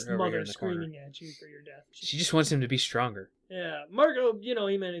year deceased over mother here in the screaming corner. at you for your death. She just wants him to be stronger. Yeah, Marco,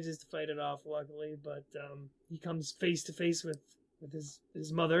 he manages to fight it off, luckily, but he comes face to face with with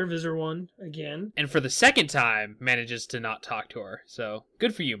his mother, Visor 1, again. And for the second time, manages to not talk to her. So,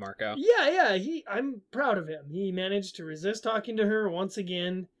 good for you, Marco. Yeah, I'm proud of him. He managed to resist talking to her once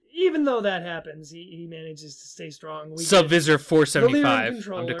again. Even though that happens, he manages to stay strong. Sub-Visor The 475,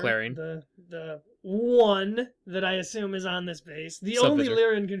 Lyran I'm declaring. The one that I assume is on this base, the only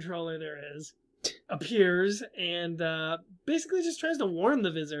Lyran controller there is, appears and basically just tries to warn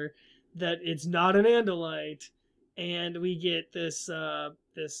the Visor that it's not an Andalite. And we get this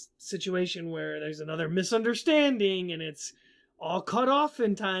situation where there's another misunderstanding, and it's all cut off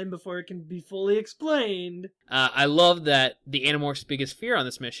in time before it can be fully explained. I love that the Animorphs' biggest fear on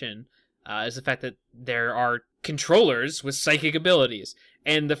this mission is the fact that there are controllers with psychic abilities.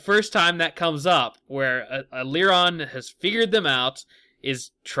 And the first time that comes up, where a Lyran has figured them out,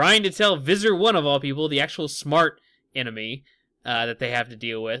 is trying to tell Visor 1 of all people, the actual smart enemy that they have to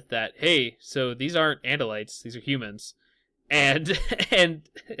deal with, that, hey, so these aren't Andalites, these are humans. And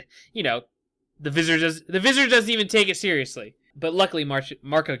you know, the Visor doesn't even take it seriously. But luckily,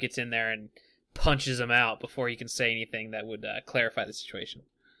 Marco gets in there and punches him out before he can say anything that would clarify the situation.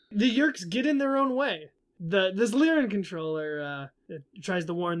 The Yeerks get in their own way. This Lyran controller tries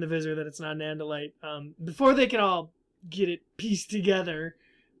to warn the Visor that it's not an Andalite. Before they can all get it pieced together,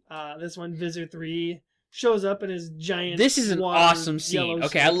 this one, Visor 3, shows up in his giant... This is an awesome scene.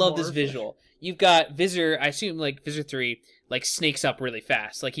 Okay, I love this visual. You've got Visor, I assume, like, Visor 3, like, snakes up really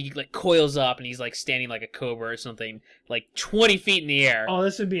fast. Like, he, like, coils up, and he's, like, standing like a cobra or something, like, 20 feet in the air. Oh,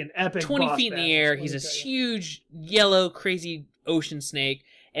 this would be an epic 20 feet in the air, he's this huge, yellow, crazy ocean snake,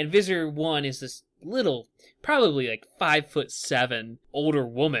 and Visor 1 is this little, probably, like, 5'7" older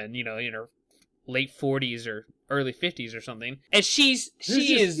woman, you know, in her late 40s or early 50s or something. And she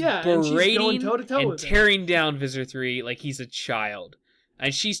is berating and tearing down Visor 3 like he's a child.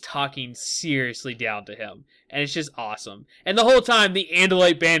 And she's talking seriously down to him. And it's just awesome. And the whole time, the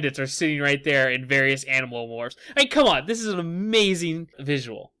Andalite bandits are sitting right there in various animal morphs. I mean, come on, this is an amazing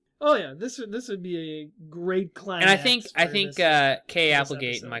visual. Oh yeah, this would be a great climax. And I think Kay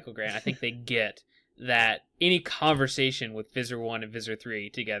Applegate and Michael Grant, I think they get that any conversation with Visor 1 and Visor 3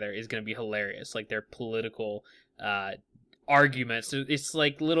 together is going to be hilarious. Like their political arguments. It's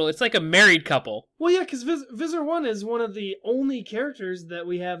like a married couple. Well, yeah, because Visor 1 is one of the only characters that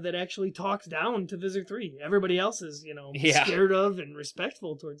we have that actually talks down to Visor 3. Everybody else is, scared of and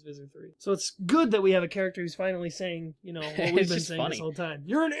respectful towards Visor 3. So it's good that we have a character who's finally saying, what we've been saying this whole time.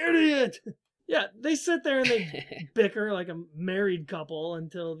 You're an idiot! Yeah, they sit there and they bicker like a married couple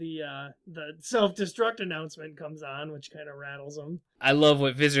until the self-destruct announcement comes on, which kind of rattles them. I love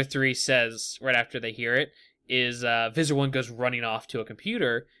what Visor 3 says right after they hear it. Is Visor 1 goes running off to a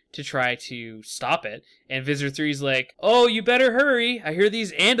computer to try to stop it, and Visor 3's like, oh, you better hurry, I hear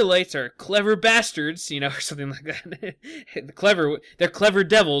these Andalites are clever bastards, or something like that. They're clever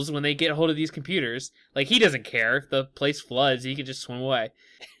devils when they get a hold of these computers. Like, he doesn't care if the place floods, he can just swim away.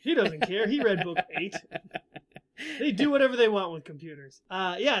 He doesn't care, he read book 8. They do whatever they want with computers.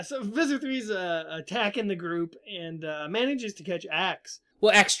 So Visor 3's attacking the group and manages to catch Axe.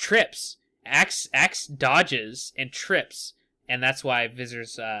 Well, Axe trips. Axe dodges and trips, and that's why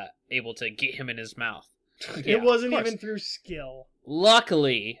Visor's able to get him in his mouth. It wasn't even through skill.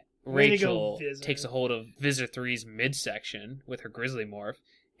 Luckily, Rachel takes a hold of Visor 3's midsection with her grizzly morph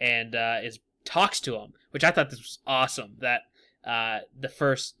and talks to him, which I thought this was awesome. That the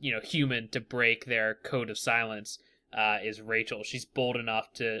first human to break their code of silence is Rachel. She's bold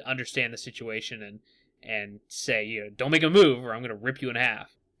enough to understand the situation and say, don't make a move or I'm going to rip you in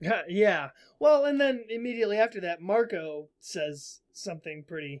half. Yeah. Well, and then immediately after that, Marco says something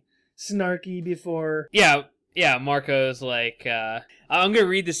pretty snarky before... Yeah, Marco's like... I'm going to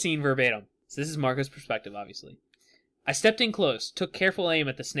read the scene verbatim. So this is Marco's perspective, obviously. I stepped in close, took careful aim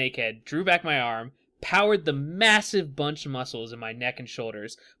at the snakehead, drew back my arm, powered the massive bunch of muscles in my neck and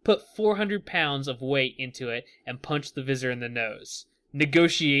shoulders, put 400 pounds of weight into it, and punched the Visor in the nose.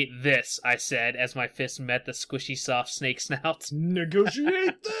 Negotiate this, I said, as my fist met the squishy, soft snake snout.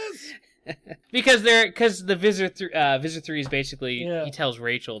 Negotiate this? because the Visor 3 is basically, he tells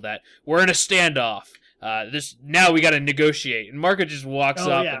Rachel that we're in a standoff. Now we gotta negotiate. And Marco just walks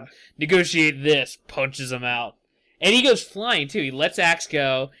up and negotiate this, punches him out. And he goes flying, too. He lets Axe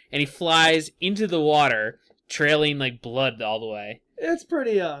go, and he flies into the water, trailing, like, blood all the way. It's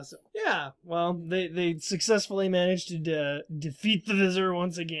pretty awesome. Yeah, well, they successfully managed to defeat the Visor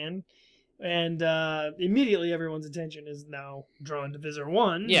once again, and immediately everyone's attention is now drawn to Visor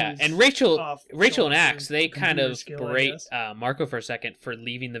 1. Yeah, and Rachel and Axe, they kind of berate Marco for a second for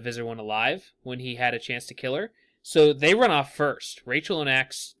leaving the Visor 1 alive when he had a chance to kill her. So they run off first. Rachel and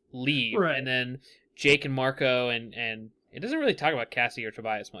Axe leave, and then Jake and Marco and It doesn't really talk about Cassie or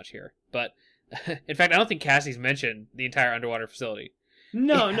Tobias much here, but in fact, I don't think Cassie's mentioned the entire underwater facility.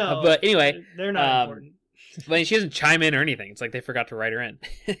 No, Yeah, no. but anyway, they're not important. But she doesn't chime in or anything. It's like they forgot to write her in.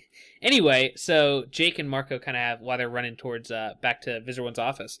 Anyway, so Jake and Marco kind of have, while they're running towards back to Visitor One's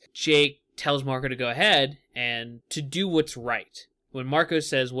office, Jake tells Marco to go ahead and to do what's right. When Marco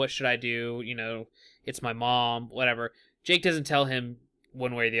says, "What should I do?" It's my mom, whatever. Jake doesn't tell him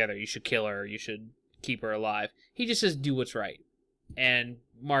one way or the other. You should kill her. You should keep her alive. He just says, "Do what's right." And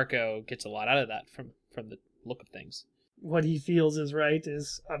Marco gets a lot out of that from the look of things. What he feels is right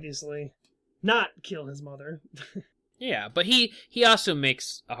is obviously not kill his mother. Yeah, but he also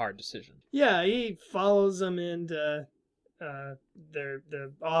makes a hard decision. Yeah, he follows them into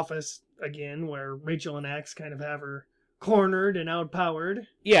the office again, where Rachel and Axe kind of have her cornered and outpowered.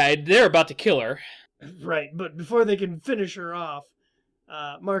 Yeah, they're about to kill her. Right, but before they can finish her off,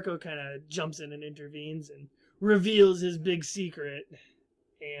 Marco kind of jumps in and intervenes and reveals his big secret.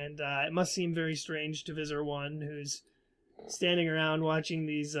 And it must seem very strange to Visitor One, who's standing around watching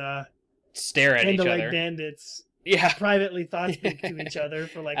these Stare at each other. bandits Yeah. privately thought speak to each other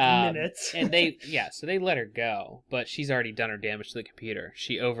for like minutes. And so they let her go, but she's already done her damage to the computer.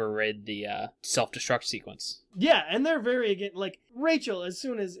 She overrid the self-destruct sequence. Yeah, and they're very again like Rachel. As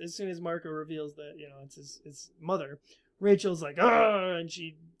soon as Marco reveals that it's his mother, Rachel's like and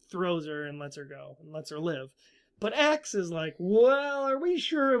she throws her and lets her go and lets her live. But Axe is like, well, are we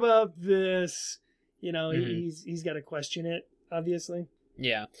sure about this? He's got to question it, obviously.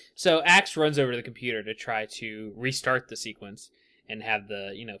 Yeah. So Axe runs over to the computer to try to restart the sequence and have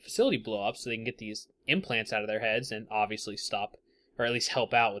the facility blow up so they can get these implants out of their heads and obviously stop or at least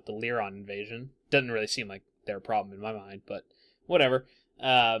help out with the Lyron invasion. Doesn't really seem like they're a problem in my mind, but whatever.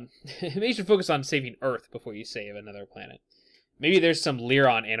 Maybe you should focus on saving Earth before you save another planet. Maybe there's some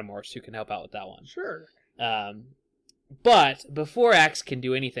Lyron Animorphs who can help out with that one. Sure. But before Axe can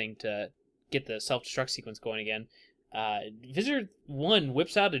do anything to get the self-destruct sequence going again, Visitor 1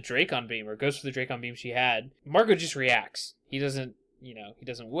 whips out a Dracon beam, or goes for the Dracon beam she had. Marco just reacts. He doesn't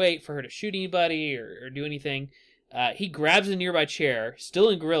wait for her to shoot anybody or do anything. He grabs a nearby chair, still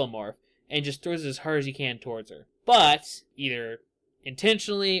in Gorilla Morph, and just throws it as hard as he can towards her. But, either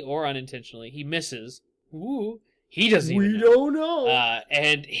intentionally or unintentionally, he misses. Ooh. He doesn't even know. We don't know.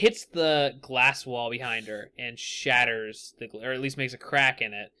 And hits the glass wall behind her and shatters, or at least makes a crack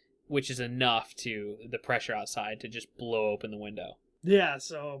in it, which is enough to the pressure outside to just blow open the window. Yeah,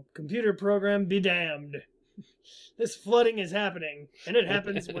 so computer program be damned. This flooding is happening, and it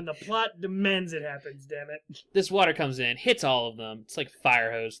happens when the plot demands it happens, damn it. This water comes in, hits all of them. It's like a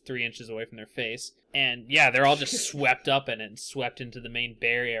fire hose 3 inches away from their face. And yeah, they're all just swept up in it and swept into the main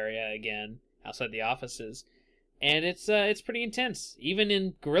Barry area again, outside the offices. And it's pretty intense. Even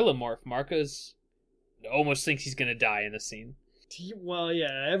in Gorilla Morph, Marco's almost thinks he's gonna die in this scene. Well,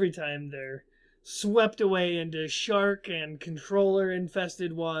 yeah, every time they're swept away into shark and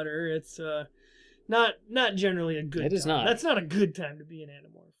controller-infested water, it's not generally a good time. It is not. That's not a good time to be an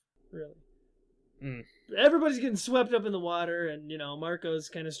Animorph, really. Mm. Everybody's getting swept up in the water, and, Marco's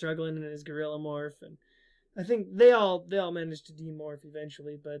kind of struggling in his Gorilla Morph, and I think they all manage to demorph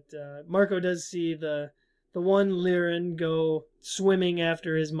eventually, but Marco does see the one Lyran go swimming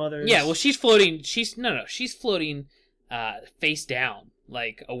after his mother. Yeah, well, she's floating. She's floating face down,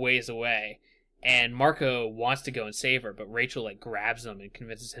 like a ways away. And Marco wants to go and save her, but Rachel grabs him and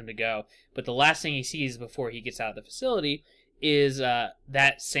convinces him to go. But the last thing he sees before he gets out of the facility is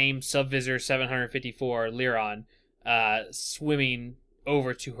that same Subvisor 754 Lyron swimming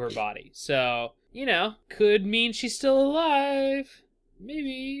over to her body. So, could mean she's still alive.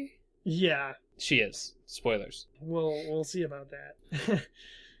 Maybe. Yeah. She is. Spoilers. We'll see about that.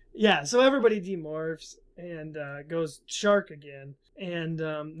 Yeah, so everybody demorphs and goes shark again. And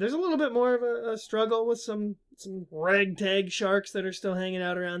there's a little bit more of a struggle with some ragtag sharks that are still hanging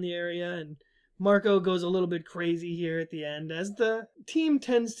out around the area. And Marco goes a little bit crazy here at the end, as the team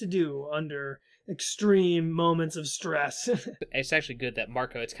tends to do under extreme moments of stress. It's actually good that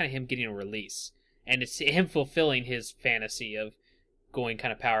Marco, it's kind of him getting a release. And it's him fulfilling his fantasy of going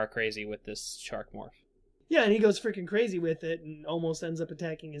kind of power crazy with this shark morph. Yeah, and he goes freaking crazy with it and almost ends up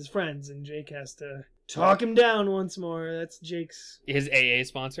attacking his friends, and Jake has to talk him down once more. That's Jake's... His AA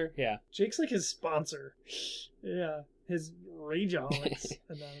sponsor? Yeah. Jake's like his sponsor. Yeah, his Rageaholics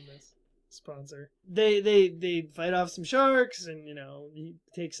Anonymous sponsor. They fight off some sharks, and, he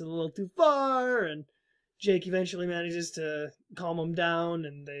takes it a little too far, and Jake eventually manages to calm him down,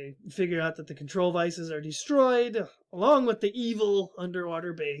 and they figure out that the control vices are destroyed, along with the evil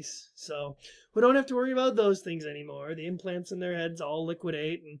underwater base. So we don't have to worry about those things anymore. The implants in their heads all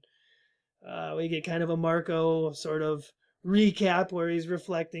liquidate, and we get kind of a Marco sort of recap where he's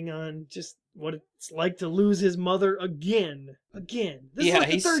reflecting on just what it's like to lose his mother again. This is like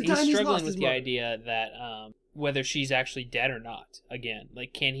the third time he's he's struggling lost with his the mother. idea that whether she's actually dead or not. Again,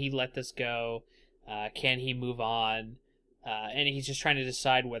 like, can he let this go? Can he move on? And he's just trying to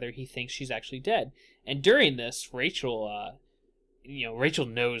decide whether he thinks she's actually dead. And during this, Rachel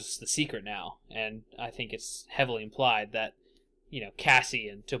knows the secret now, and I think it's heavily implied that, Cassie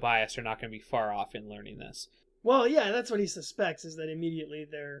and Tobias are not going to be far off in learning this. Well, yeah, that's what he suspects, is that immediately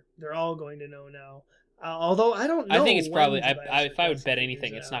they're all going to know now. Although I don't know. I think it's when probably, Tobias if I would Cassie bet figures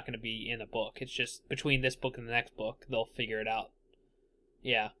anything, it it's out. not going to be in a book. It's just between this book and the next book, they'll figure it out.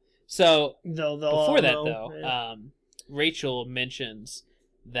 Yeah. So They'll before all that, know, though, yeah. Rachel mentions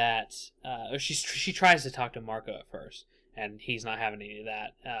that or she tries to talk to Marco at first, and he's not having any of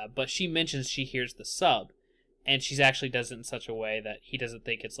that. But she mentions she hears the sub, and she actually does it in such a way that he doesn't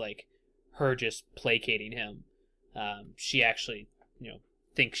think it's like her just placating him. She actually,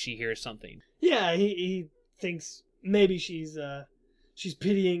 thinks she hears something. Yeah, he thinks maybe she's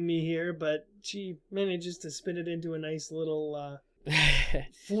pitying me here, but she manages to spin it into a nice little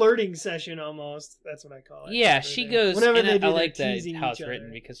flirting session almost. That's what I call it. Yeah, she goes. Whenever And they I do, like they're that teasing how it's each written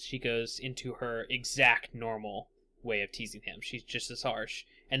other. because she goes into her exact normal way of teasing him. She's just as harsh,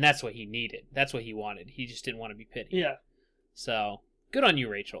 and that's what he needed. That's what he wanted. He just didn't want to be pitied. Yeah. So good on you,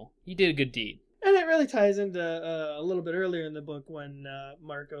 Rachel. You did a good deed. And it really ties into a little bit earlier in the book when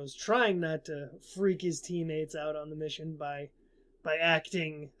Marco's trying not to freak his teammates out on the mission by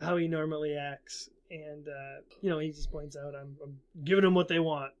acting how he normally acts. And, he just points out, I'm giving them what they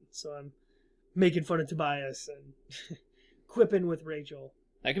want. So I'm making fun of Tobias and quipping with Rachel.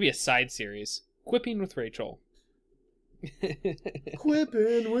 That could be a side series. Quipping with Rachel.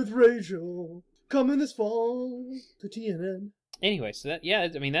 Quipping with Rachel. Coming this fall to TNN. Anyway, so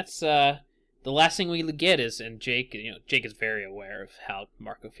that's the last thing we get is, and Jake is very aware of how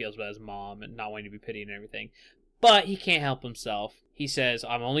Marco feels about his mom and not wanting to be pitied and everything, but he can't help himself. He says,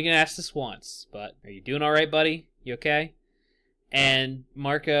 I'm only going to ask this once, but are you doing all right, buddy? You okay? And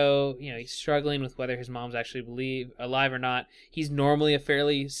Marco, he's struggling with whether his mom's actually alive or not. He's normally a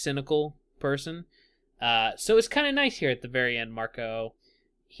fairly cynical person. So it's kind of nice here at the very end, Marco.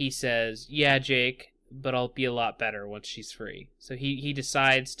 He says, yeah, Jake, but I'll be a lot better once she's free. So he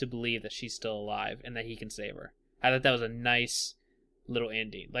decides to believe that she's still alive and that he can save her. I thought that was a nice little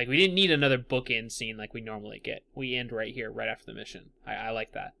ending. Like, we didn't need another bookend scene like we normally get. We end right here, right after the mission. I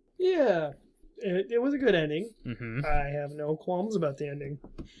like that. Yeah. It was a good ending. Mm-hmm. I have no qualms about the ending.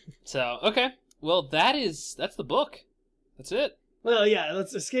 So, okay. Well, that's the book. That's it. Well, yeah,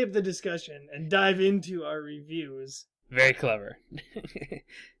 let's escape the discussion and dive into our reviews. Very clever.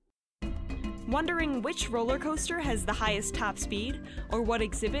 Wondering which roller coaster has the highest top speed, or what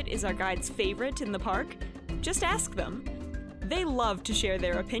exhibit is our guide's favorite in the park? Just ask them. They love to share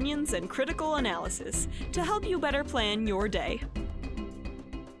their opinions and critical analysis to help you better plan your day.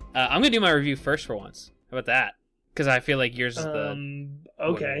 I'm going to do my review first for once. How about that? Because I feel like yours is the one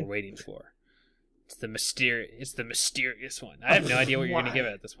okay. we're waiting for. It's the mysterious one. I have no idea what you're going to Why? give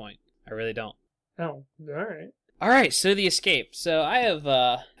it at this point. I really don't. Oh, all right. All right, so The Escape. So I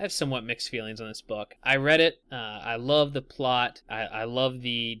have somewhat mixed feelings on this book. I read it. I love the plot. I love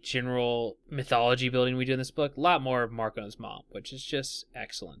the general mythology building we do in this book. A lot more of Marco and his mom, which is just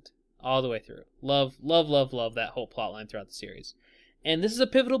excellent all the way through. Love that whole plot line throughout the series. And this is a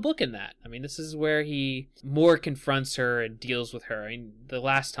pivotal book in that. I mean, this is where he more confronts her and deals with her. I mean, the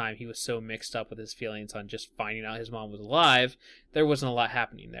last time he was so mixed up with his feelings on just finding out his mom was alive, there wasn't a lot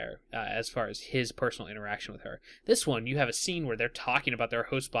happening there as far as his personal interaction with her. This one, you have a scene where they're talking about their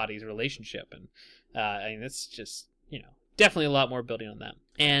host body's relationship. And I mean, it's just, definitely a lot more building on that.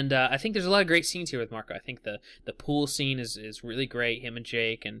 And I think there's a lot of great scenes here with Marco. I think the pool scene is really great, him and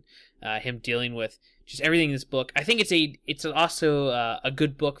Jake, and him dealing with just everything in this book. I think it's also a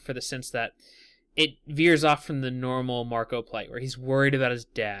good book for the sense that it veers off from the normal Marco plight, where he's worried about his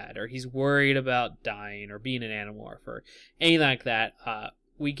dad, or he's worried about dying, or being an animorph, or anything like that.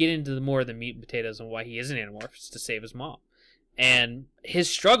 We get into more of the meat and potatoes and why he is an animorph. It's to save his mom. And his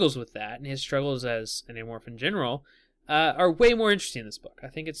struggles with that, and his struggles as an animorph in general, are way more interesting in this book. I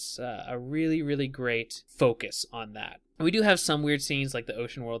think it's a really, really great focus on that. We do have some weird scenes, like the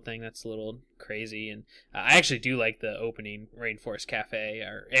ocean world thing that's a little crazy, and I actually do like the opening Rainforest Cafe,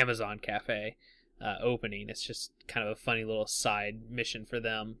 or Amazon Cafe opening. It's just kind of a funny little side mission for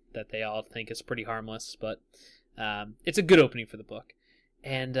them that they all think is pretty harmless, but it's a good opening for the book.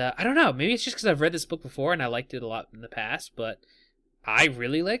 And I don't know, maybe it's just because I've read this book before and I liked it a lot in the past, but I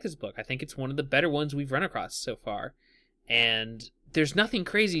really like this book. I think it's one of the better ones we've run across so far. And there's nothing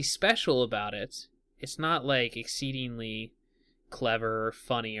crazy special about it. It's not like exceedingly clever or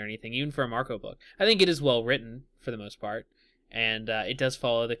funny or anything, even for a Marco book. I think it is well written for the most part, and it does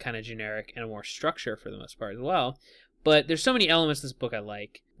follow the kind of generic and more structure for the most part as well. But there's so many elements of this book I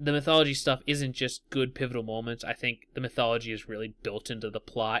like. The mythology stuff isn't just good pivotal moments. I think the mythology is really built into the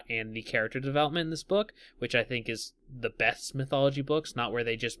plot and the character development in this book, which I think is the best mythology books, not where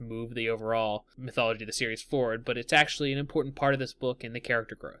they just move the overall mythology of the series forward, but it's actually an important part of this book in the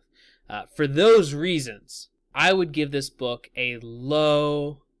character growth. For those reasons, I would give this book a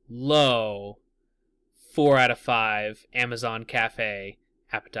low 4 out of 5 Amazon Cafe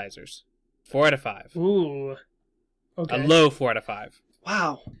appetizers. 4 out of 5. Ooh. Okay. A low 4 out of 5.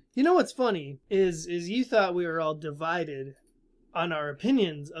 Wow. You know what's funny is you thought we were all divided on our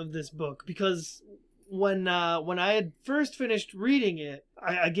opinions of this book, because when I had first finished reading it,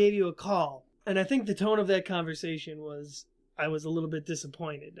 I gave you a call, and I think the tone of that conversation was I was a little bit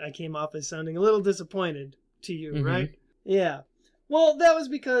disappointed. I came off as sounding a little disappointed to you, Mm-hmm. right? Yeah. Well, that was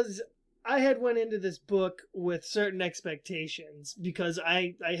because I had went into this book with certain expectations, because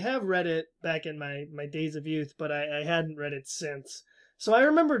I have read it back in my days of youth, but I hadn't read it since. So I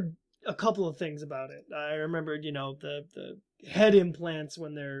remembered a couple of things about it. I remembered, the head implants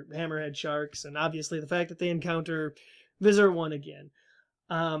when they're hammerhead sharks, and obviously the fact that they encounter Visser 1 again.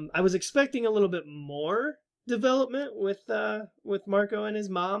 I was expecting a little bit more development with Marco and his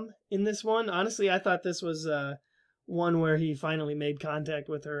mom in this one. Honestly, I thought this was one where he finally made contact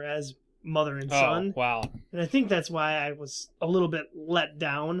with her as mother and son. Oh, wow. And I think that's why I was a little bit let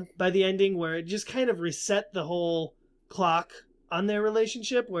down by the ending, where it just kind of reset the whole clock on their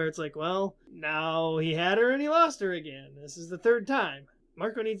relationship, where it's like, well, now he had her and he lost her again. This is the third time.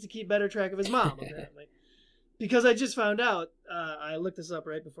 Marco needs to keep better track of his mom, apparently. Because I just found out, I looked this up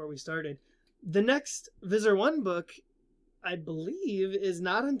right before we started, the next Visser 1 book, I believe, is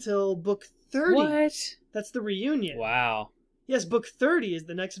not until book 30. What? That's the reunion. Wow. Yes, book 30 is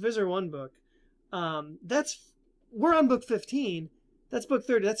the next Visser 1 book. We're on book 15. That's book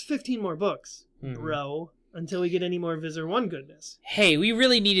 30. That's 15 more books, bro, until we get any more Visser 1 goodness. Hey, we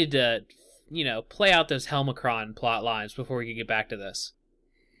really needed to, play out those Helmicron plot lines before we could get back to this.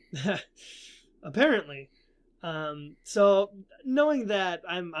 Apparently. So knowing that,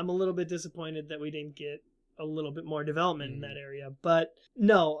 I'm a little bit disappointed that we didn't get a little bit more development in that area. But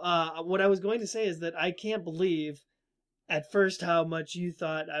no, what I was going to say is that I can't believe at first how much you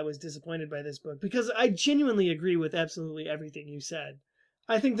thought I was disappointed by this book, because I genuinely agree with absolutely everything you said.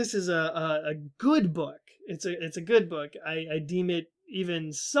 I think this is a good book. It's a good book. I deem it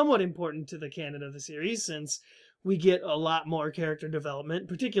even somewhat important to the canon of the series, since we get a lot more character development,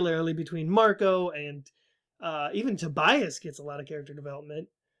 particularly between Marco and even Tobias gets a lot of character development.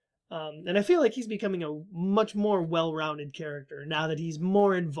 And I feel like he's becoming a much more well-rounded character now that he's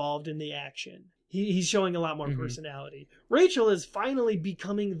more involved in the action. He's showing a lot more personality. Rachel is finally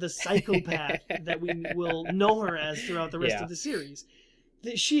becoming the psychopath that we will know her as throughout the rest of the series.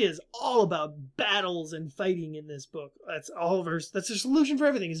 She is all about battles and fighting in this book. That's all of her. That's her solution for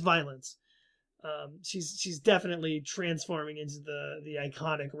everything, is violence. She's definitely transforming into the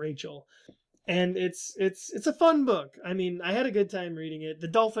iconic Rachel. And it's a fun book. I mean, I had a good time reading it. The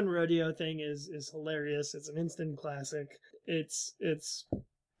Dolphin Rodeo thing is hilarious. It's an instant classic. It's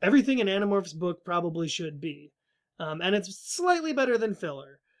everything an Animorphs book probably should be. And it's slightly better than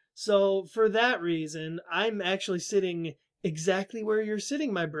filler. So for that reason, I'm actually sitting exactly where you're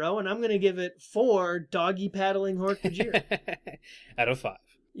sitting, my bro, and I'm going to give it 4 doggy paddling Hork-Bajir. Out of 5.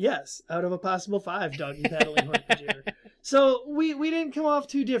 Yes, out of a possible 5 doggy paddling Hork-Bajir. So we didn't come off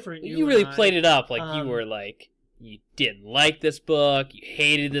too different. You really played it up like you were like, you didn't like this book, you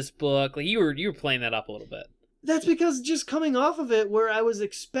hated this book. Like you were playing that up a little bit. That's because just coming off of it, where I was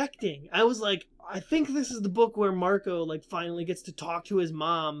expecting, I was like, I think this is the book where Marco finally gets to talk to his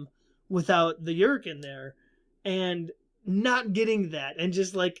mom without the Yeerk in there, and not getting that, and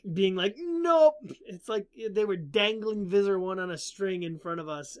just being like, nope. It's like they were dangling Visser 1 on a string in front of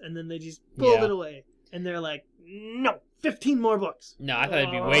us, and then they just pulled it away, and they're like, no, 15 more books. No, I thought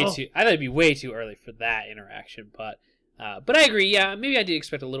it'd be way too early for that interaction, but I agree. Yeah, maybe I did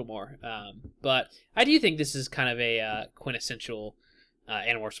expect a little more. But I do think this is kind of a quintessential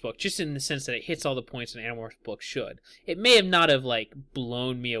Animorphs book, just in the sense that it hits all the points an Animorphs book should. It may have not have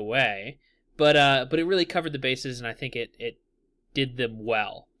blown me away, but it really covered the bases, and I think it did them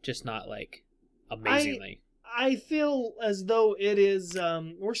well, just not amazingly. I feel as though it is,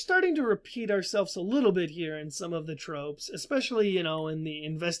 we're starting to repeat ourselves a little bit here in some of the tropes, especially, in the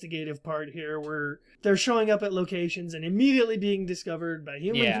investigative part here where they're showing up at locations and immediately being discovered by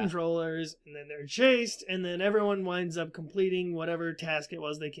human controllers, and then they're chased, and then everyone winds up completing whatever task it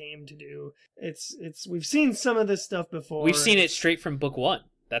was they came to do. We've seen some of this stuff before. We've seen it straight from book 1.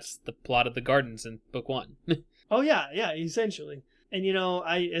 That's the plot of the Gardens in book 1. Oh yeah, essentially. And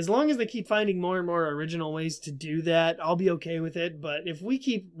as long as they keep finding more and more original ways to do that, I'll be okay with it. But if we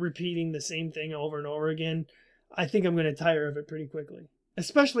keep repeating the same thing over and over again, I think I'm going to tire of it pretty quickly.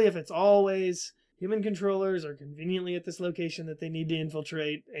 Especially if it's always human controllers are conveniently at this location that they need to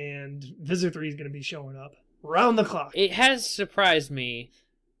infiltrate, and Visser 3 is going to be showing up round the clock. It has surprised me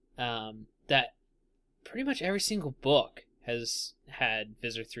that pretty much every single book has had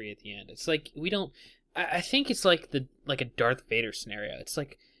Visser 3 at the end. It's like I think it's like a Darth Vader scenario. It's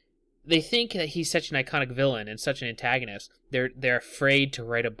like they think that he's such an iconic villain and such an antagonist. They're afraid to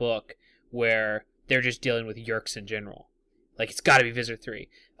write a book where they're just dealing with Yeerks in general. Like, it's got to be Visser 3.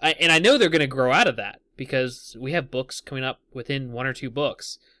 And I know they're going to grow out of that because we have books coming up within 1 or 2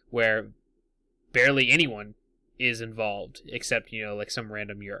 books where barely anyone is involved except, like some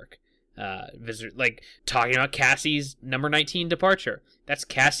random Yeerk. Like talking about Cassie's number 19 departure. That's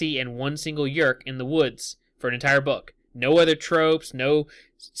Cassie and one single Yeerk in the woods for an entire book. No other tropes, no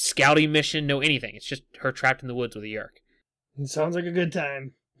scouting mission, no anything. It's just her trapped in the woods with a Yeerk. It sounds like a good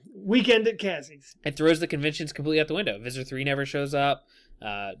time. Weekend at Cassie's. It throws the conventions completely out the window. Visser 3 never shows up.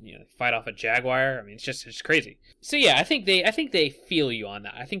 Fight off a jaguar. I mean, it's just crazy. So yeah, I think they feel you on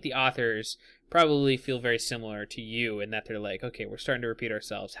that. I think the authors probably feel very similar to you in that they're like, okay, we're starting to repeat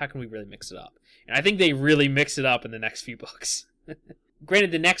ourselves. How can we really mix it up? And I think they really mix it up in the next few books.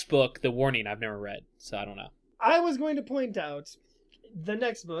 Granted, the next book, The Warning, I've never read, so I don't know. I was going to point out the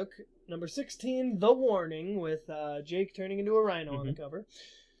next book, number 16, The Warning, with Jake turning into a rhino on the cover.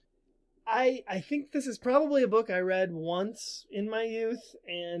 I think this is probably a book I read once in my youth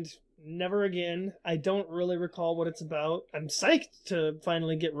and never again. I don't really recall what it's about. I'm psyched to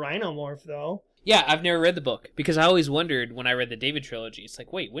finally get Rhinomorph, though. Yeah, I've never read the book because I always wondered when I read the David trilogy. It's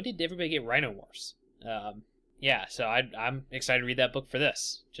like, wait, when did everybody get Rhinomorphs? So I'm excited to read that book for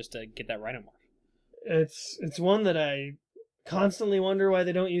this, just to get that Rhinomorph. It's one that I constantly wonder why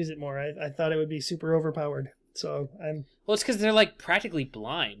they don't use it more. I thought it would be super overpowered. So Well, it's because they're like practically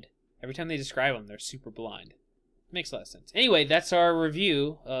blind. Every time they describe them, they're super blind. Makes a lot of sense. Anyway, that's our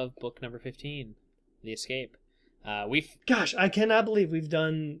review of book number 15, The Escape. Gosh, I cannot believe we've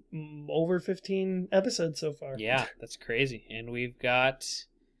done over 15 episodes so far. Yeah, that's crazy. And we've got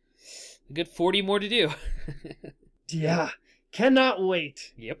a good 40 more to do. Yeah, cannot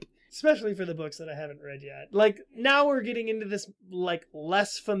wait. Yep. Especially for the books that I haven't read yet. Like, now we're getting into this, like,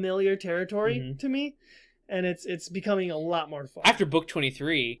 less familiar territory to me. And it's becoming a lot more fun. After book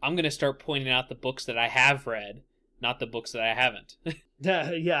 23, I'm going to start pointing out the books that I have read, not the books that I haven't.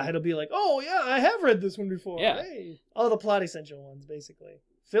 Yeah, it'll be like, oh, yeah, I have read this one before. Yeah. Hey. All the plot essential ones, basically.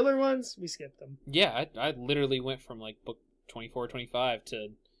 Filler ones, we skipped them. Yeah, I literally went from, like, book 24, 25 to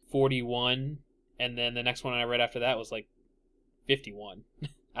 41, and then the next one I read after that was, like, 51.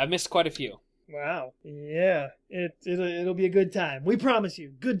 I've missed quite a few. Wow. Yeah. It'll be a good time. We promise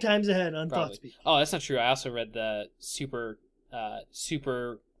you. Good times ahead on ThoughtSpeak. Oh, that's not true. I also read the Super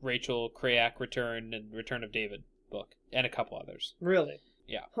Rachel Crayak Return and Return of David book. And a couple others. Really?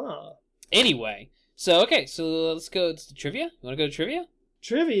 Yeah. Huh. Anyway. So let's go to trivia. You want to go to trivia?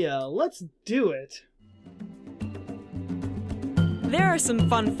 Trivia. Let's do it. There are some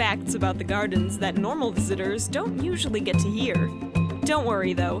fun facts about the gardens that normal visitors don't usually get to hear. Don't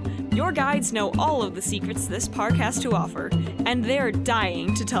worry, though. Your guides know all of the secrets this park has to offer, and they're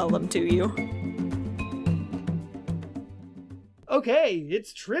dying to tell them to you. Okay,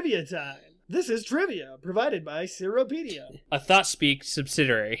 it's trivia time. This is trivia, provided by Seropedia. A ThoughtSpeak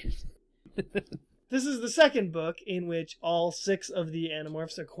subsidiary. This is the second book in which all 6 of the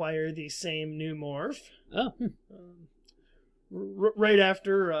Animorphs acquire the same new morph. Oh. Right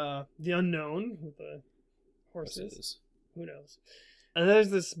after the Unknown with the horses. Who knows? And there's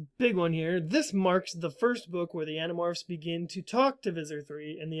this big one here. This marks the first book where the Animorphs begin to talk to Visser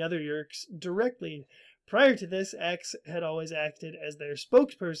 3 and the other Yeerks directly. Prior to this, X had always acted as their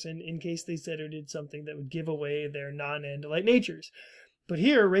spokesperson in case they said or did something that would give away their non-Andalite natures. But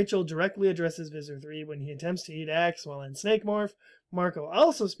here, Rachel directly addresses Visser 3 when he attempts to eat X while in Snake Morph. Marco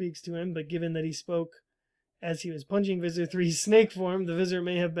also speaks to him, but given that he spoke as he was punching Visser 3's snake form, the Visser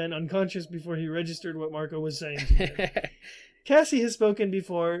may have been unconscious before he registered what Marco was saying to him. Cassie has spoken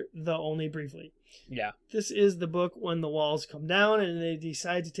before, though only briefly. Yeah. This is the book when the walls come down and they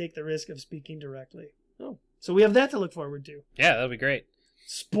decide to take the risk of speaking directly. Oh, So we have that to look forward to. Yeah, that'll be great.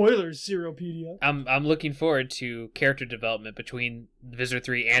 Spoilers, Seropedia. I'm looking forward to character development between Visitor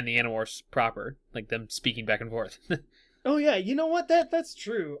 3 and the Animorphs proper, like them speaking back and forth. Oh yeah, you know what? That's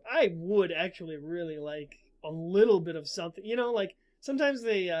true. I would actually really like a little bit of something. You know, like sometimes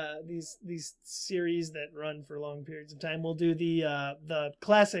they these series that run for long periods of time will do the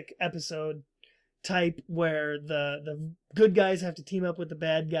classic episode type where the good guys have to team up with the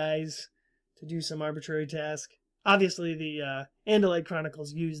bad guys to do some arbitrary task. Obviously, the Andalite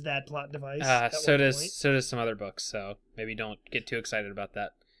Chronicles use that plot device. So does some other books. So maybe don't get too excited about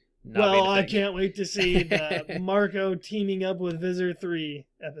that. Well, I can't wait to see the Marco teaming up with Visitor 3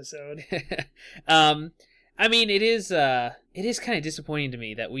 episode. I mean, it is kind of disappointing to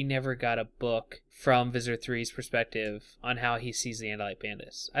me that we never got a book from Visitor 3's perspective on how he sees the Andalite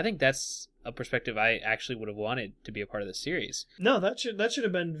Bandits. I think that's a perspective I actually would have wanted to be a part of the series. No, that should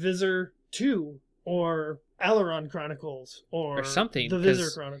have been Visitor 2 or Aileron Chronicles or something. The Visitor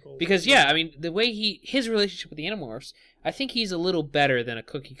Chronicles. Because yeah, I mean, the way his relationship with the Animorphs, I think he's a little better than a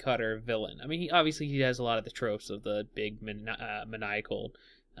cookie cutter villain. I mean, he has a lot of the tropes of the big maniacal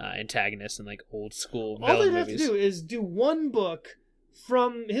antagonist and like old school villain all they'd have movies. to do is do one book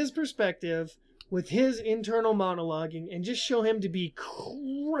from his perspective with his internal monologuing and just show him to be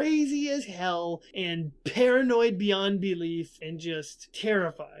crazy as hell and paranoid beyond belief and just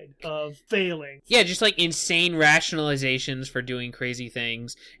terrified of failing. Yeah, just like insane rationalizations for doing crazy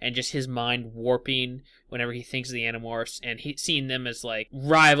things and just his mind warping whenever he thinks of the Animorphs and seeing them as like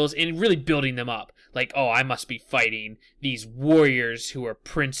rivals and really building them up. Like, oh, I must be fighting these warriors who are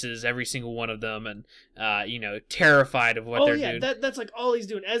princes, every single one of them, and, terrified of what they're doing. That's like all he's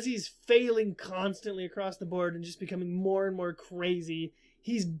doing. As he's failing constantly across the board and just becoming more and more crazy,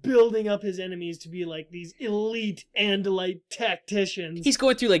 he's building up his enemies to be like these elite Andalite tacticians. He's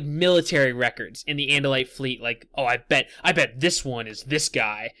going through like military records in the Andalite fleet. Like, oh, I bet this one is this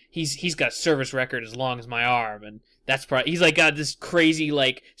guy. He's got a service record as long as my arm, and that's probably he's like got this crazy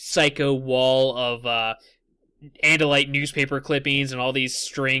like psycho wall of Andalite newspaper clippings and all these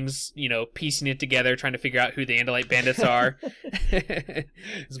strings, piecing it together, trying to figure out who the Andalite bandits are.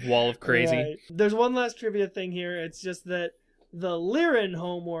 This wall of crazy. Right. There's one last trivia thing here. It's just that the Lyran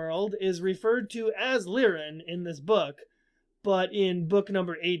homeworld is referred to as Lyran in this book, but in book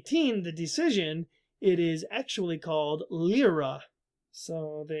number 18, The Decision, it is actually called Lyra.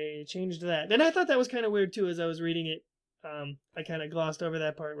 So they changed that. And I thought that was kind of weird too as I was reading it. I kind of glossed over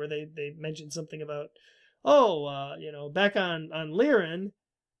that part where they mentioned something about, back on Lyran.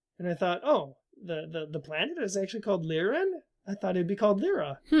 And I thought, oh, the planet is actually called Lyran? I thought it'd be called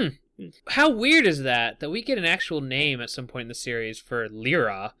Lyra. How weird is that we get an actual name at some point in the series for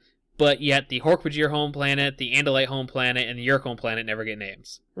Lyra, but yet the Hork-Bajir home planet, the Andalite home planet, and the Yeerk home planet never get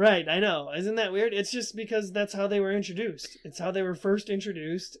names. Right, I know. Isn't that weird? It's just because that's how they were introduced. It's how they were first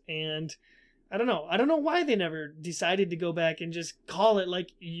introduced, and I don't know. I don't know why they never decided to go back and just call it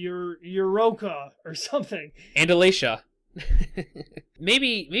like Euroka or something. Andalacia.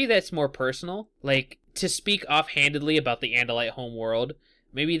 Maybe that's more personal. Like, to speak offhandedly about the Andalite homeworld,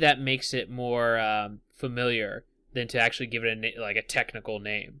 maybe that makes it more familiar than to actually give it a technical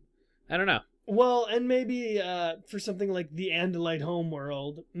name. I don't know. Well, and maybe for something like the Andalite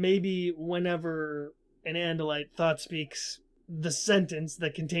homeworld, maybe whenever an Andalite thought speaks the sentence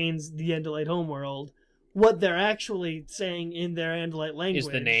that contains the Andalite homeworld, what they're actually saying in their Andalite language is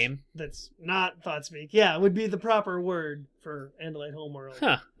the name that's not thought speak. Yeah, would be the proper word for Andalite homeworld.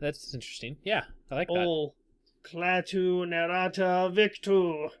 Huh, that's interesting. Yeah, I like that. Ol Klaatu Narata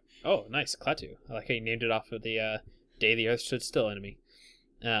Victu. Oh, nice, Klaatu. I like how you named it off of the Day the Earth Stood Still enemy.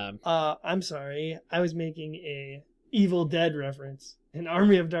 I'm sorry. I was making a Evil Dead reference, an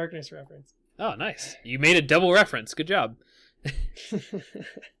Army of Darkness reference. Oh, nice. You made a double reference. Good job.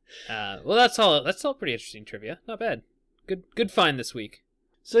 Well, that's all pretty interesting trivia. Not bad. Good find this week.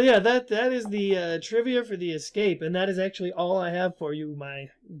 So yeah, that is the trivia for the Escape, and that is actually all I have for you, my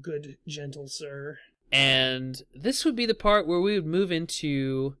good, gentle sir. And this would be the part where we would move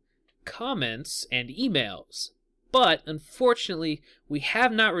into comments and emails. But, unfortunately, we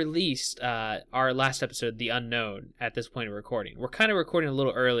have not released our last episode, The Unknown, at this point of recording. We're kind of recording a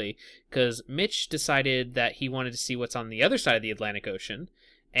little early, because Mitch decided that he wanted to see what's on the other side of the Atlantic Ocean,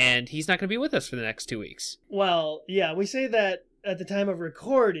 and he's not going to be with us for the next 2 weeks. Well, yeah, we say that at the time of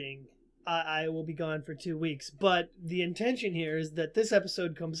recording, I will be gone for 2 weeks, but the intention here is that this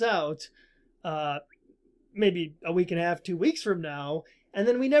episode comes out maybe a week and a half, 2 weeks from now, and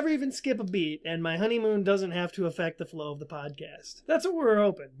then we never even skip a beat, and my honeymoon doesn't have to affect the flow of the podcast. That's what we're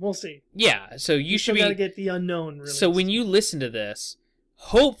hoping. We'll see. Yeah, so you should be... gotta get The Unknown released. So when you listen to this,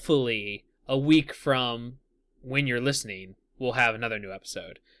 hopefully a week from when you're listening, we'll have another new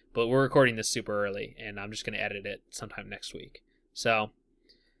episode. But we're recording this super early, and I'm just going to edit it sometime next week. So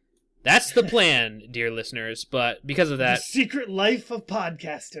that's the plan, dear listeners. But because of that... The secret life of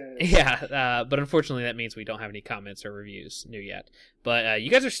podcasters. Yeah, but unfortunately that means we don't have any comments or reviews new yet. But you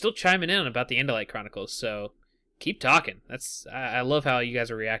guys are still chiming in about the Andalite Chronicles, so keep talking. I love how you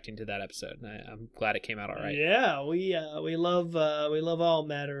guys are reacting to that episode. I'm glad it came out all right. Yeah, we love all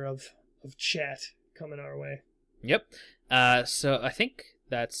matter of chat coming our way. Yep. So I think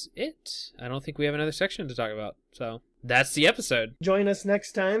that's it. I don't think we have another section to talk about. So that's the episode. Join us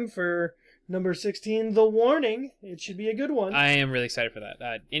next time for number 16, The Warning. It should be a good one. I am really excited for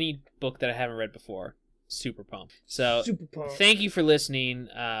that. Any book that I haven't read before, super pumped. So super pumped. Thank you for listening.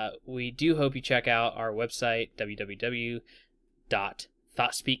 We do hope you check out our website,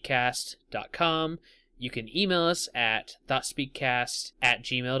 www.thoughtspeakcast.com. You can email us at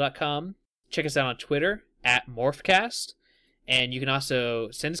thoughtspeakcast@gmail.com. Check us out on Twitter @morphcast. And you can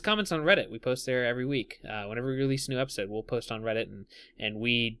also send us comments on Reddit. We post there every week. Whenever we release a new episode, we'll post on Reddit, and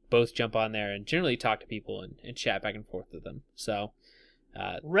we both jump on there and generally talk to people and chat back and forth with them. So,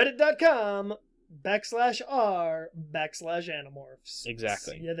 reddit.com/r/animorphs.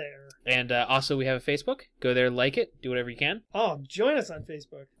 Exactly. See you there. And also, we have a Facebook. Go there, like it, do whatever you can. Oh, join us on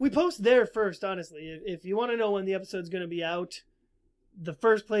Facebook. We post there first, honestly. If you want to know when the episode's going to be out, the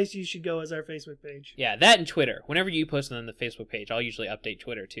first place you should go is our Facebook page. Yeah, that and Twitter. Whenever you post on the Facebook page, I'll usually update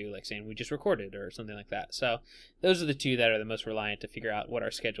Twitter too, like saying we just recorded or something like that. So those are the two that are the most reliant to figure out what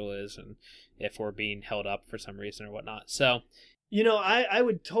our schedule is and if we're being held up for some reason or whatnot. So, I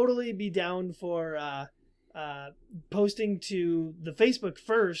would totally be down for posting to the Facebook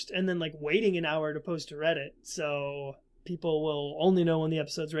first and then like waiting an hour to post to Reddit. So people will only know when the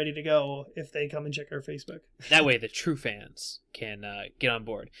episode's ready to go if they come and check our Facebook. That way the true fans can get on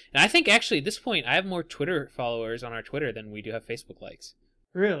board. And I think actually at this point I have more Twitter followers on our Twitter than we do have Facebook likes.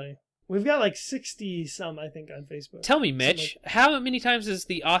 Really? We've got like 60 some, I think, on Facebook. Tell me, Mitch, how many times has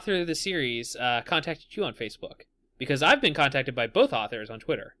the author of the series contacted you on Facebook? Because I've been contacted by both authors on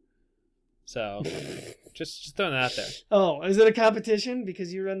Twitter. So, just throwing that out there. Oh, is it a competition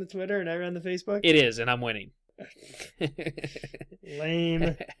because you run the Twitter and I run the Facebook? It is, and I'm winning.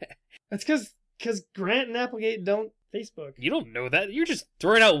 Lame. That's because Grant and Applegate don't Facebook. You don't know that. You're just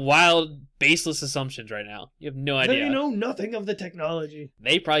throwing out wild, baseless assumptions right now. You have no idea. They know nothing of the technology.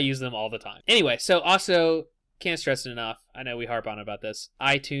 They probably use them all the time. Anyway, so also, can't stress it enough. I know we harp on about this.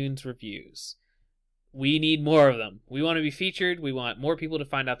 iTunes reviews. We need more of them. We want to be featured. We want more people to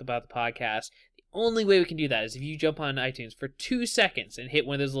find out about the podcast. The only way we can do that is if you jump on iTunes for 2 seconds and hit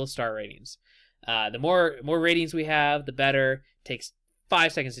one of those little star ratings. The more ratings we have, the better. It takes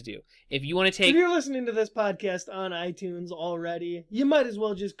 5 seconds to do. If you want to take... If you're listening to this podcast on iTunes already, you might as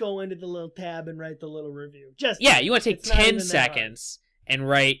well just go into the little tab and write the little review. You want to take 10 seconds and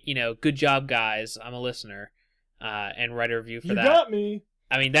write, good job, guys. I'm a listener. And write a review for that. You got me.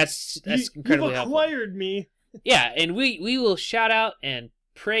 I mean, that's incredibly helpful. You've acquired me. Yeah, and we will shout out and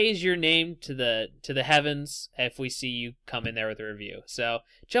praise your name to the heavens if we see you come in there with a review. So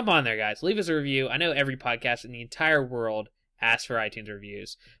jump on there, guys. Leave us a review. I know every podcast in the entire world asks for iTunes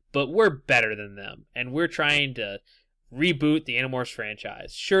reviews, but we're better than them, and we're trying to reboot the Animorphs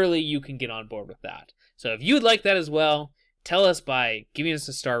franchise. Surely you can get on board with that. So if you would like that as well, tell us by giving us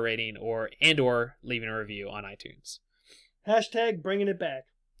a star rating or leaving a review on iTunes. # bringing it back.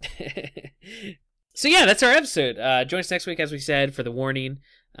 So yeah, that's our episode. Join us next week, as we said, for The Warning.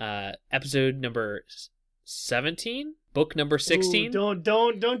 Episode number 17? Book number 16? Ooh,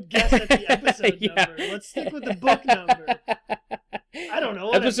 don't guess at the episode number. Let's stick with the book number. I don't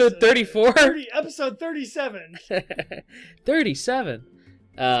know. Episode 34? Episode 37. 37.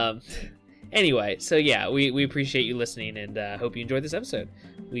 Anyway, so yeah, we appreciate you listening and hope you enjoyed this episode.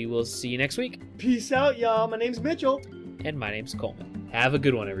 We will see you next week. Peace out, y'all. My name's Mitchell. And my name's Coleman. Have a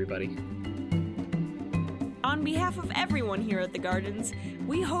good one, everybody. On behalf of everyone here at the Gardens,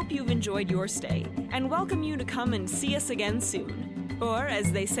 we hope you've enjoyed your stay and welcome you to come and see us again soon. Or,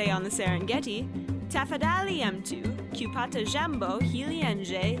 as they say on the Serengeti, Tafadali emtu, kupata jambo hili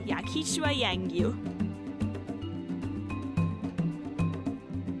nje ya kichwa yangu.